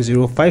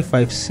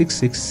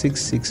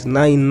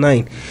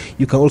 090-5566-6699.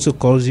 You can also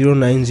call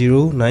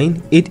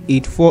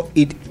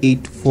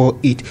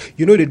 0909-8848-848.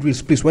 You know the drill.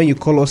 Please, when you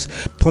call us,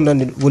 turn down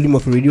the volume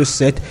of the radio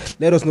set.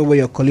 Let us know where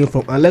you're calling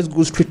from, and let's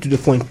go straight to the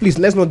point. Please,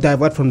 let's not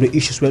divert from the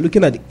issues. We're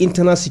looking at the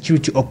internal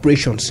security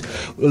operations.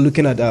 We're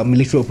looking at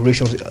military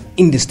operations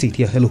in the state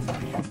here. Hello.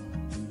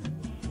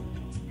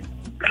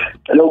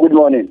 Hello, good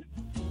morning.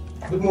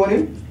 Good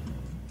morning.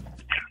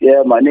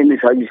 Yeah, my name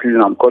is Haji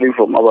Slim. I'm calling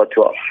from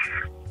Abattoir.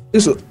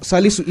 So,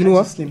 Salisu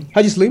Inua?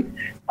 Haji Slim?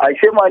 I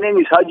say my name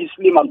is Haji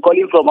Slim. I'm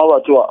calling from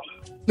Abattoir.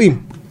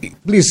 Slim,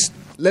 please,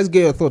 let's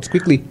get your thoughts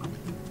quickly.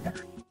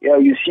 Yeah,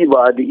 you see,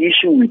 but the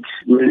issue with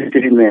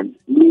military men,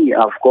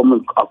 I've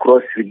come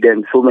across with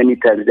them so many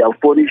times. They have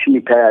punished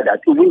me tired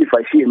that even if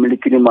I see a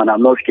military man,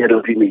 I'm not scared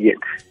of him again.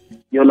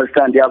 You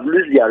understand? They have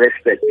lost their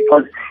respect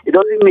because it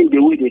doesn't mean the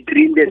way they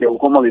train them, they will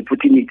come and be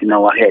putting it in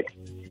our head.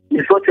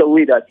 In such a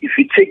way that if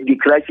you take the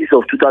crisis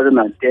of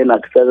 2010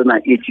 and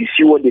 2008, you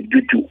see what they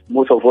do to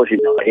most of us in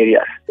our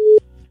areas.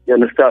 You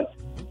understand?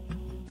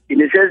 In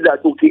the sense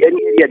that, okay,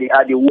 any area they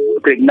are, the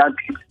pregnant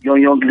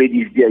young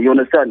ladies there, you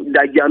understand?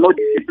 That they are not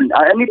disciplined.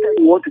 And anytime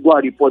you want to go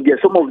and report there,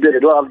 some of them, they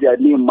don't have their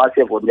name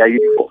massive on their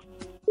uniform.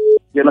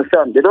 You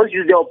understand? They don't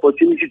use their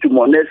opportunity to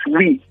molest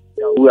we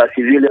are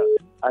civilians.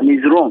 And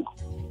it's wrong.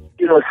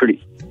 Seriously.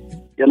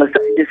 You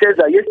understand? In the sense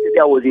that yesterday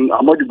I was in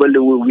Ahmadu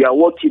Bello, we are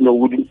watching,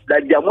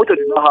 like their motor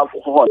did not have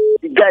horn.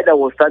 The guy that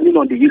was standing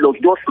on the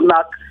hillock just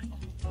snapped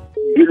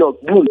the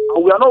hillock, boom. And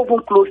we are not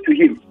even close to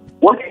him.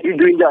 What is he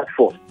doing that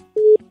for?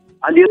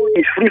 And the road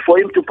is free for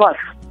him to pass.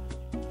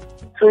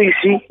 So you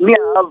see, I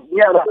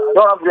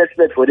don't have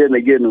respect for them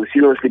again,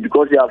 seriously,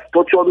 because they have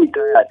tortured me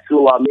tired,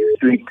 so I'm used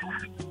to it.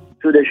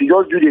 So they should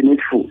just do the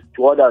needful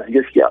to others,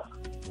 just here.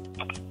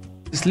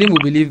 Slim will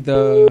believe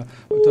the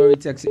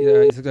authority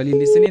is actually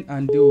listening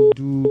and they will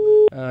do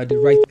the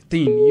right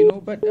thing,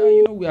 But,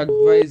 we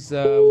advise,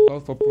 we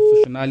call for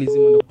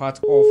professionalism on the part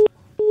of.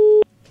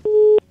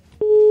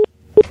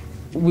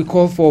 We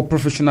call for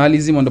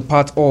professionalism on the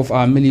part of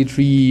our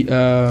military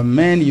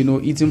men.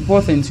 It's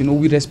important.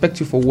 We respect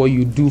you for what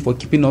you do, for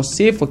keeping us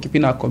safe, for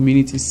keeping our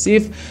community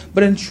safe,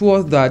 but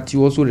ensure that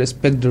you also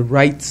respect the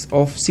rights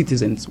of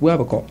citizens. We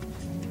have a call.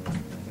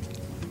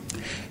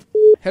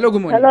 Hello,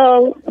 good morning.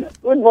 Hello,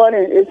 good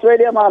morning. It's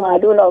Radio Mama. I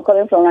do not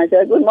calling from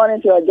Nigeria. Good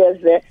morning to your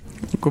guests there.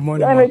 Good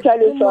morning. Let me tell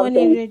you something. Good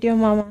morning, Radio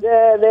Mama.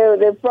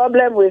 The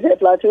problem with the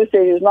Plateau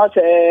State is not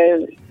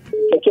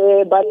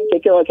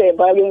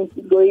bargaining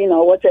going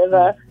or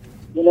whatever.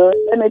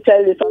 Let me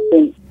tell you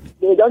something.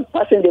 They don't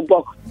pass in the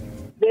buck.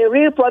 The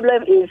real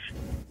problem is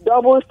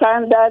double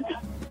standard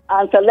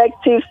and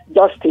selective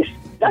justice.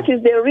 That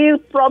is the real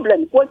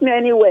problem. Quote me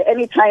anywhere,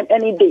 anytime,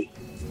 any day.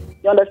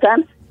 You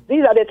understand?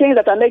 These are the things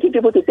that are making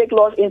people to take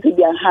laws into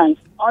their hands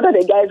under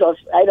the guise of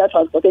either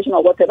transportation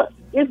or whatever.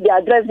 If they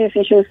address these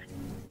issues,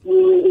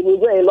 we will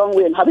go a long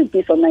way in having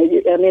peace on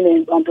Nigeria.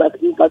 On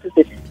Plateau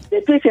State.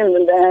 The peace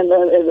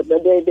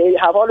they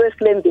have always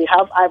claimed they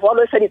have. I've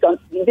always said it on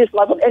this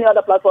platform, any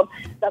other platform,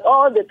 that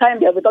all the time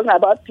they have been talking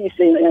about peace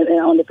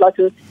on the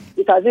Plateau,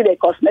 it has been a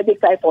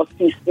cosmetic type of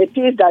peace, a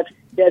peace that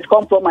there's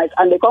compromise,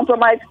 and the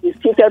compromise is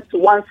tilted to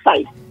one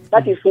side.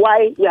 That is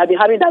why we have been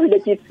having that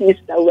relative peace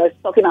that we were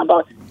talking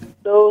about.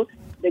 So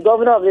the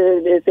governor of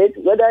the state,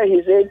 whether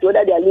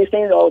they are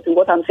listening or to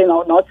what I'm saying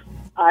or not,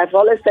 I've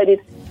always said it,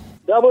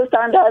 double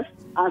standards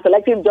and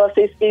selective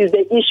justice is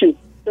the issue.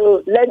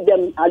 So let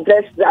them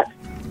address that.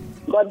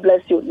 God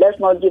bless you. Let's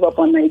not give up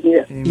on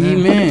Nigeria.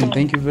 Amen.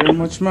 Thank you very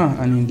much, ma.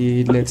 And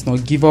indeed, let's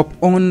not give up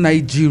on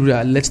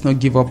Nigeria. Let's not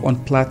give up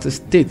on Plateau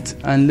State.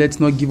 And let's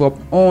not give up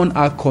on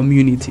our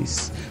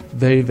communities.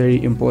 Very,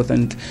 very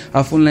important.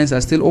 Our phone lines are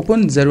still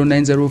open,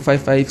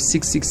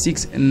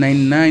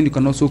 09055666699. You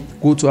can also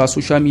go to our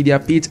social media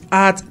page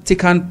at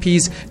Tekan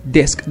Peace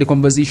Desk. The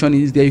conversation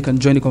is there. You can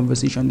join the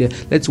conversation there.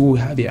 Let's see what we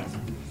have here.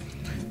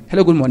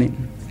 Hello, good morning.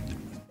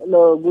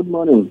 Hello, good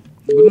morning.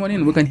 Good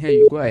morning. We can hear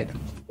you. Go ahead.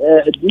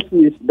 This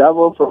is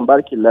Davo from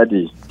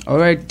Barkiladi. All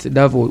right,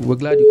 Davo. We're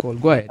glad you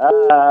called. Go ahead.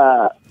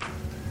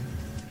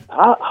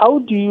 How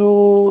do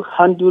you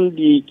handle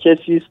the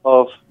cases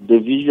of the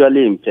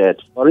visually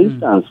impaired? For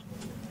instance,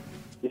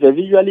 if a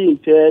visually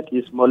impaired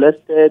is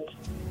molested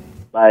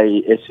by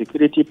a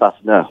security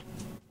personnel,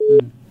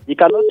 he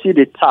cannot see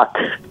the tag,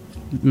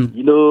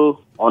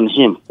 on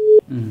him.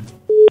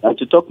 And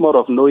to talk more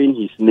of knowing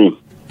his name.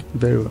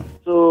 Very well.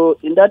 So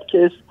in that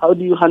case, how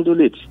do you handle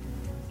it?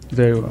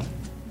 Very well.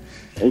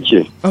 Thank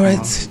you. All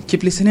right,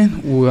 keep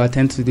listening. We'll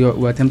attempt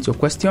your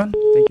question.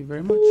 Thank you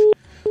very much.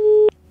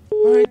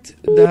 All right,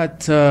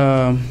 that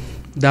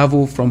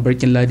Davo from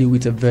Birkenladi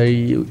with a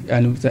very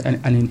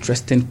an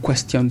interesting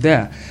question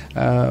there.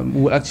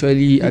 We'll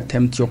actually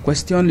attempt your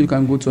question. You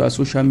can go to our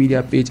social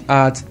media page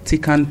at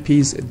Tikan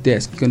Peace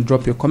Desk. You can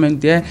drop your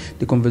comment there.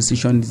 The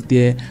conversation is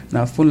there.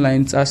 Now, phone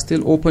lines are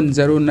still open: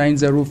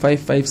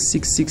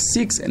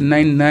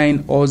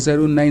 09055666699 or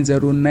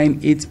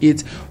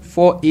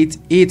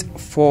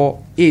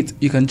 09098848848.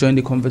 You can join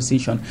the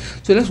conversation.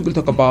 So let's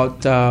talk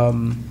about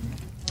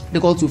the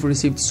calls we've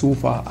received so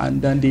far,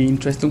 and then the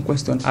interesting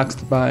question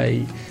asked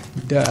by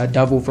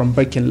Davo from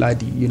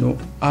Birkenladi. You know,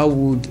 how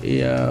would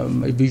a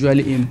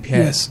visually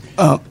impaired? Yes.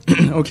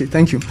 Okay.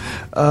 Thank you.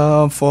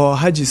 For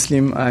Haji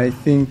Slim, I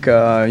think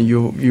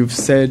you've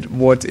said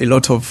what a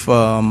lot of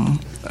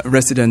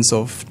residents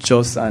of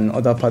Jos and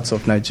other parts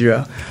of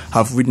Nigeria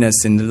have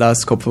witnessed in the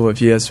last couple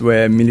of years,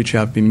 where military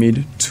have been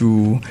made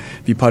to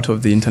be part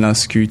of the internal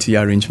security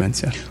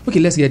arrangements. Yeah. Okay.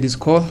 Let's get this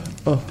call.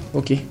 Oh,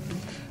 okay.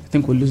 I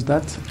think we'll lose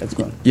that. Let's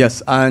go on.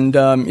 Yes, and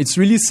it's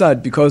really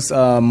sad because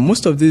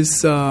most of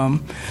these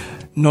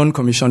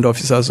non-commissioned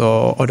officers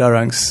or other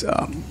ranks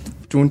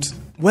don't.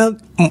 Well,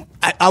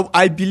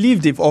 I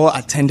believe they've all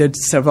attended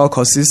several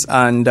courses,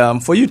 and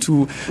for you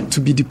to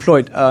be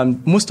deployed,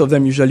 most of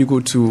them usually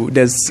go to.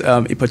 There's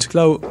a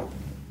particular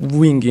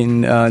wing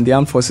in the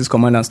Armed Forces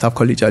Command and Staff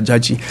College at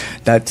Jaji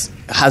that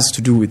has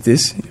to do with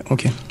this.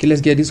 Okay,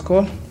 let's get this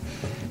call.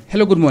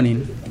 Hello, good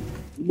morning.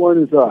 Good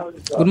morning, sir.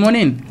 Good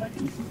morning.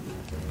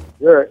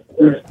 Yeah,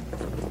 it's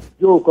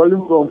Joe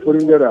calling from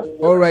Ferengada.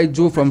 All right,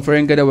 Joe from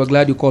Ferengada, we're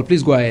glad you called.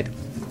 Please go ahead.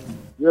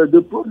 Yeah,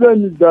 the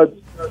problem is that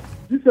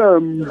these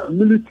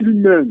military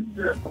men,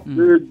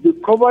 they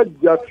covered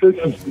their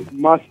faces with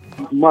mask.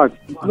 It's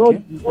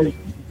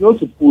not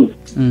supposed.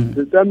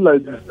 The time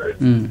like this.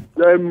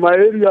 They're in my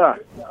area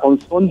on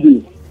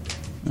Sunday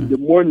in the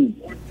morning.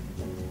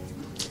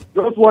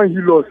 Just one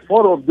he lost,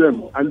 4 of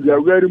them, and they are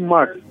wearing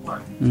masks.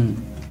 You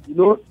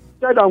know,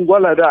 said and go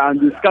like that,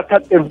 and they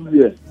scattered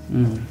everywhere.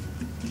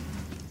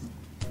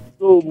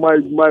 So my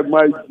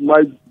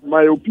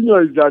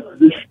opinion is that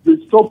they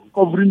stop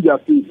covering their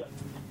face.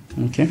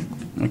 Okay.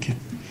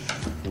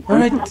 All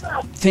right.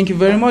 Thank you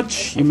very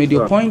much. You made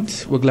your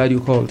point. We're glad you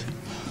called.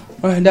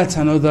 All right, that's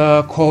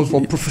another call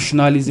for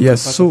professionalism.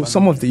 Yes, so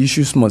some of the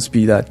issues must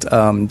be that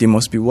they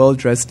must be well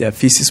dressed, their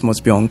faces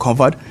must be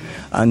uncovered,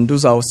 and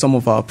those are some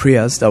of our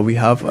prayers that we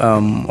have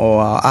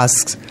or our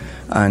asks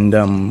and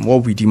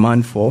what we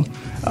demand for.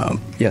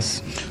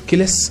 Yes. Okay,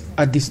 let's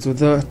add this to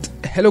that.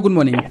 Hello, good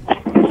morning.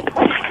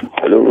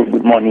 Hello,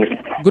 good morning.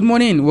 Good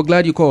morning. We're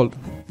glad you called.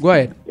 Go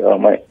ahead. Yeah,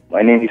 my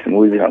name is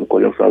Moses. I'm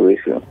calling from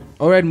Asia.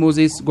 All right,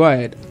 Moses, go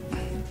ahead.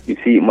 You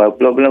see, my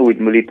problem with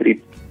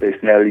military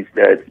personnel is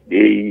that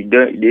they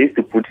used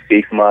to put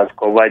face masks,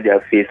 cover their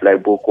face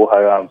like Boko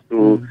Haram.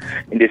 So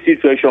in the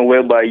situation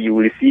whereby you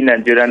will see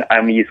Nigerian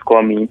army is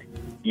coming,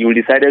 you will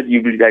decide that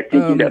you will be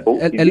thinking that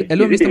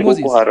hello, Mr.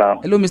 Moses.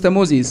 Hello, Mr.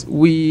 Moses.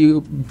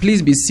 We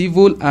please be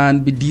civil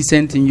and be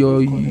decent in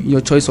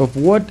your choice of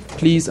word,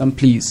 please and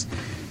please.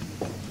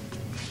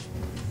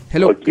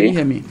 Hello, okay. Can you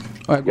hear me?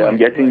 All right, I'm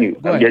getting you.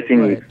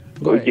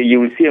 Okay, you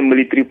will see a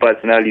military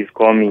personnel is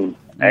coming,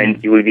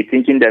 and you will be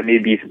thinking that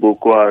maybe it's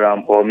Boko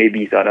Haram or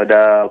maybe it's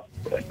another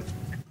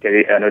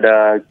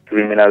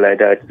criminal like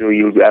that. So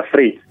you'll be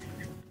afraid.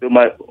 So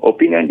my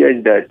opinion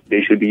is that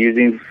they should be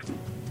using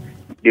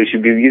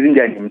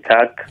their name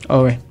tag,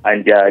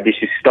 and they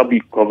should stop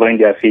covering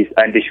their face,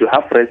 and they should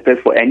have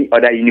respect for any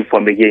other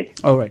uniform again.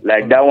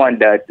 Like that one,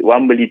 that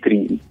one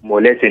military more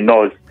or less a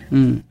nose.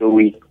 So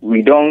we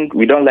don't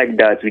like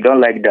that. We don't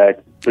like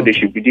that. So they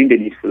should be doing the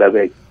needful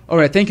abeg. All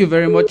right, thank you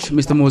very much,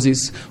 Mr.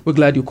 Moses. We're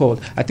glad you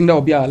called. I think that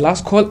will be our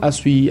last call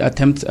as we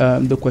attempt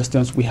the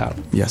questions we have.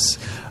 Yes.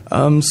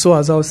 So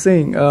as I was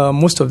saying,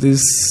 most of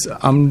these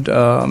armed,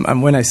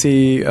 and when I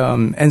say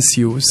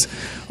NCOs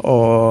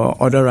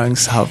or other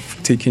ranks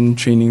have taken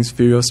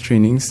various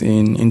trainings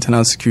in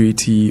internal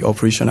security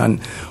operation.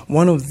 And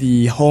one of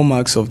the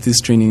hallmarks of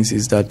these trainings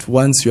is that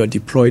once you are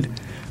deployed,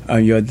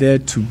 you are there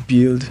to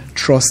build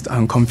trust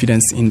and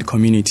confidence in the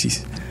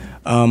communities.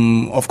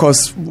 Of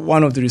course,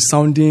 one of the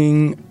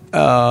resounding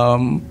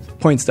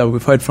points that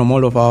we've heard from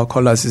all of our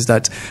callers is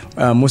that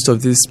most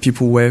of these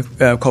people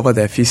cover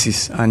their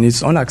faces, and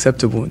it's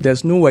unacceptable.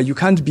 There's nowhere you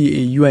can't be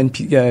a UN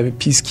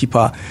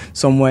peacekeeper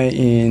somewhere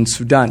in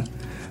Sudan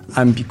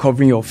and be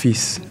covering your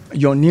face.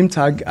 Your name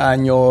tag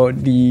and your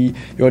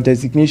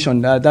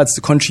designation, that's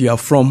the country you're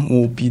from,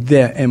 will be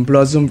there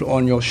emblazoned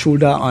on your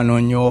shoulder and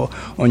on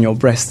your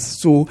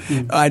breast. So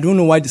I don't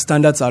know why the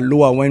standards are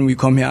lower when we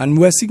come here, and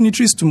we're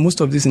signatories to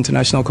most of these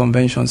international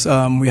conventions.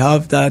 We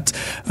have that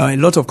a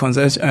lot of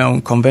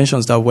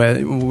conventions that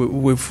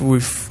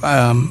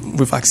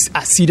we've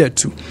acceded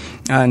to,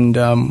 and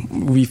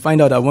we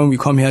find out that when we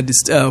come here,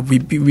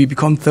 we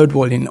become third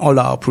world in all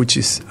our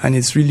approaches, and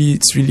it's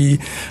really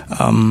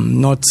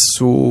not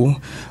so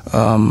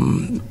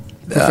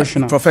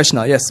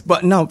Professional, yes.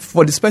 But now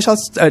for the special,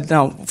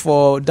 now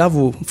for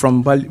Davo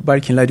from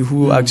Barikin-Ladi,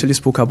 who actually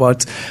spoke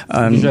about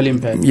visually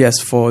impaired. Yes,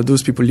 for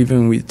those people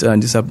living with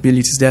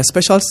disabilities, there are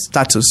special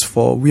status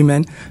for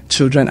women,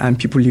 children, and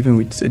people living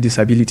with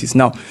disabilities.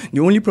 Now,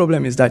 the only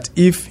problem is that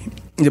if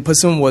the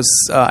person was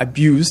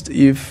abused,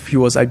 if he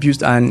was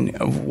abused and,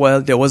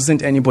 there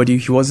wasn't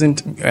anybody,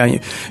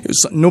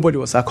 nobody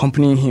was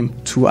accompanying him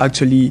to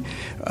actually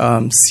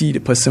see the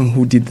person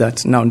who did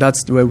that. Now,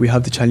 that's where we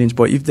have the challenge.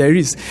 But if there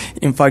is,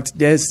 in fact,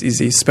 there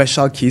is a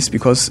special case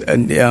because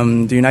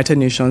the United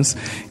Nations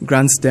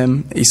grants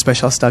them a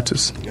special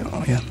status.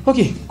 Yeah.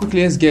 Okay,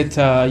 quickly, let's get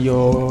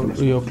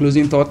your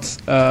closing thoughts,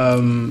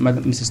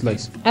 Madam Mrs.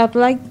 Lois. I'd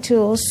like to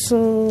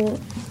also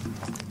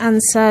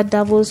answer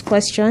Davo's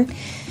question.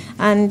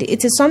 And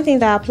it is something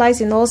that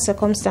applies in all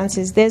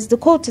circumstances. There's the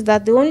quote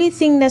that the only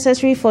thing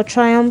necessary for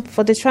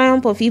the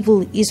triumph of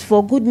evil is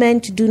for good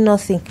men to do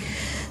nothing.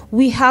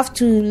 We have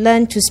to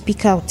learn to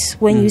speak out.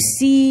 When you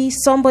see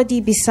somebody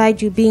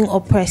beside you being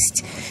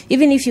oppressed,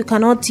 even if you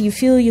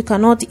feel you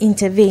cannot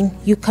intervene,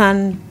 you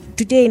can.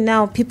 Today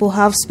now people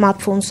have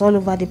smartphones all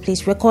over the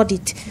place. Record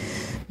it.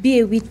 Be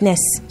a witness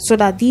so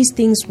that these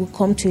things will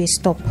come to a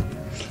stop.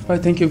 All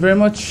right, thank you very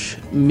much,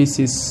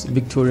 Mrs.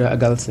 Victoria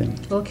Agalsen.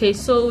 Okay,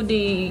 so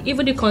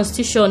even the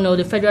Constitution of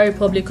the Federal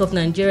Republic of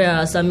Nigeria,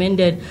 as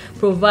amended,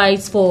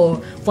 provides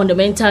for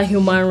fundamental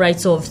human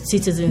rights of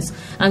citizens,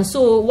 and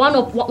so one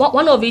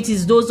of it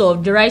is those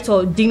of the right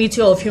or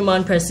dignity of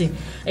human person.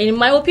 And in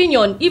my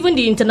opinion, even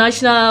the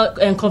International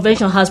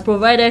Convention has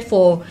provided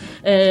for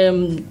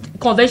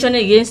Convention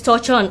Against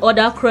Torture and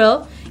Other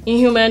Cruel,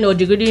 Inhuman or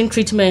degrading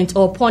treatment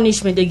or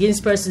punishment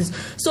against persons.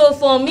 So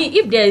for me,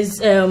 if there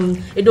is a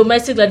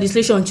domestic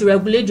legislation to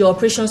regulate the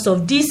operations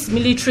of these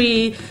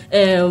military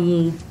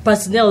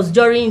personnel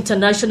during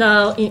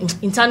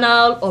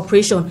internal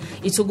operation,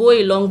 it will go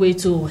a long way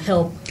to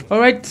help. All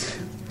right.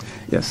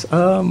 Yes.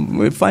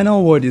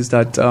 Final word is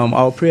that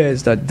our prayer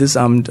is that these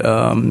armed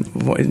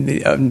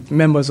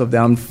members of the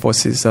armed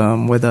forces,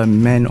 whether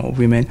men or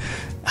women,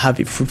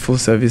 have a fruitful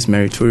service,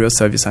 meritorious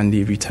service, and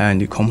they retire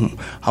and they come home.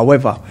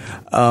 However,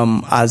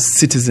 as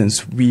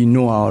citizens, we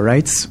know our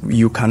rights.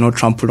 You cannot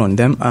trample on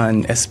them,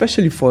 and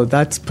especially for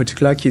that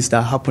particular case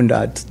that happened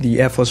at the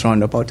Air Force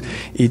roundabout,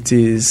 it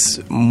is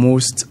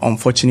most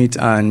unfortunate,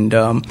 and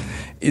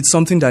it's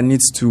something that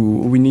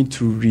we need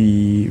to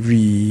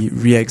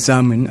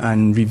re-examine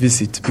and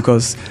revisit,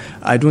 because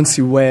I don't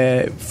see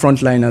where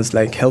frontliners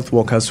like health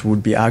workers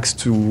would be asked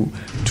to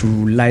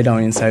lie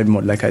down inside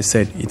mud. Like I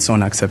said, it's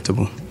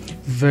unacceptable.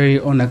 Very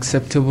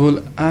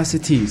unacceptable as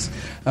it is.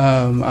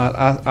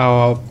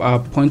 Our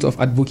point of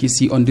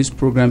advocacy on this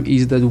program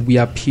is that we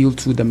appeal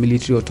to the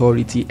military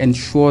authority,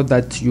 ensure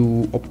that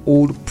you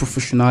uphold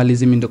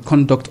professionalism in the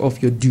conduct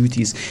of your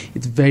duties.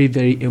 It's very,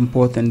 very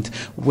important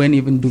when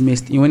in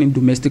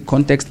domestic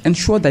context.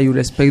 Ensure that you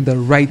respect the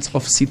rights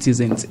of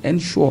citizens.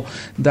 Ensure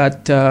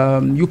that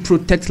you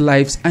protect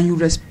lives and you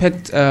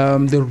respect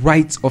the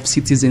rights of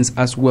citizens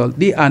as well.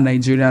 They are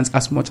Nigerians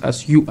as much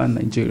as you are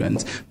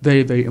Nigerians.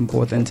 Very, very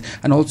important.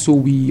 And also,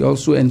 we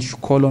also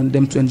call on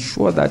them to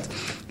ensure that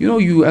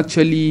you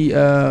actually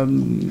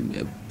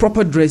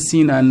proper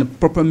dressing and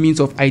proper means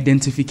of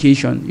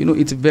identification.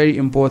 It's very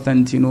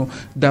important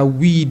that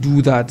we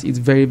do that. It's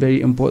very,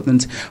 very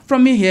important.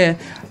 From me here,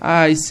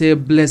 I say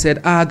blessed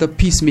are the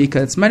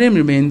peacemakers. My name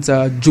remains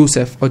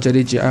Joseph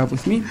Ojadeji. I have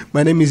with me.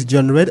 My name is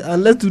John Red,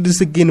 and let's do this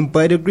again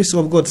by the grace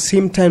of God,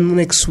 same time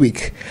next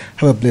week.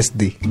 Have a blessed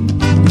day.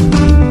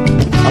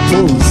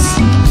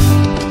 Applause.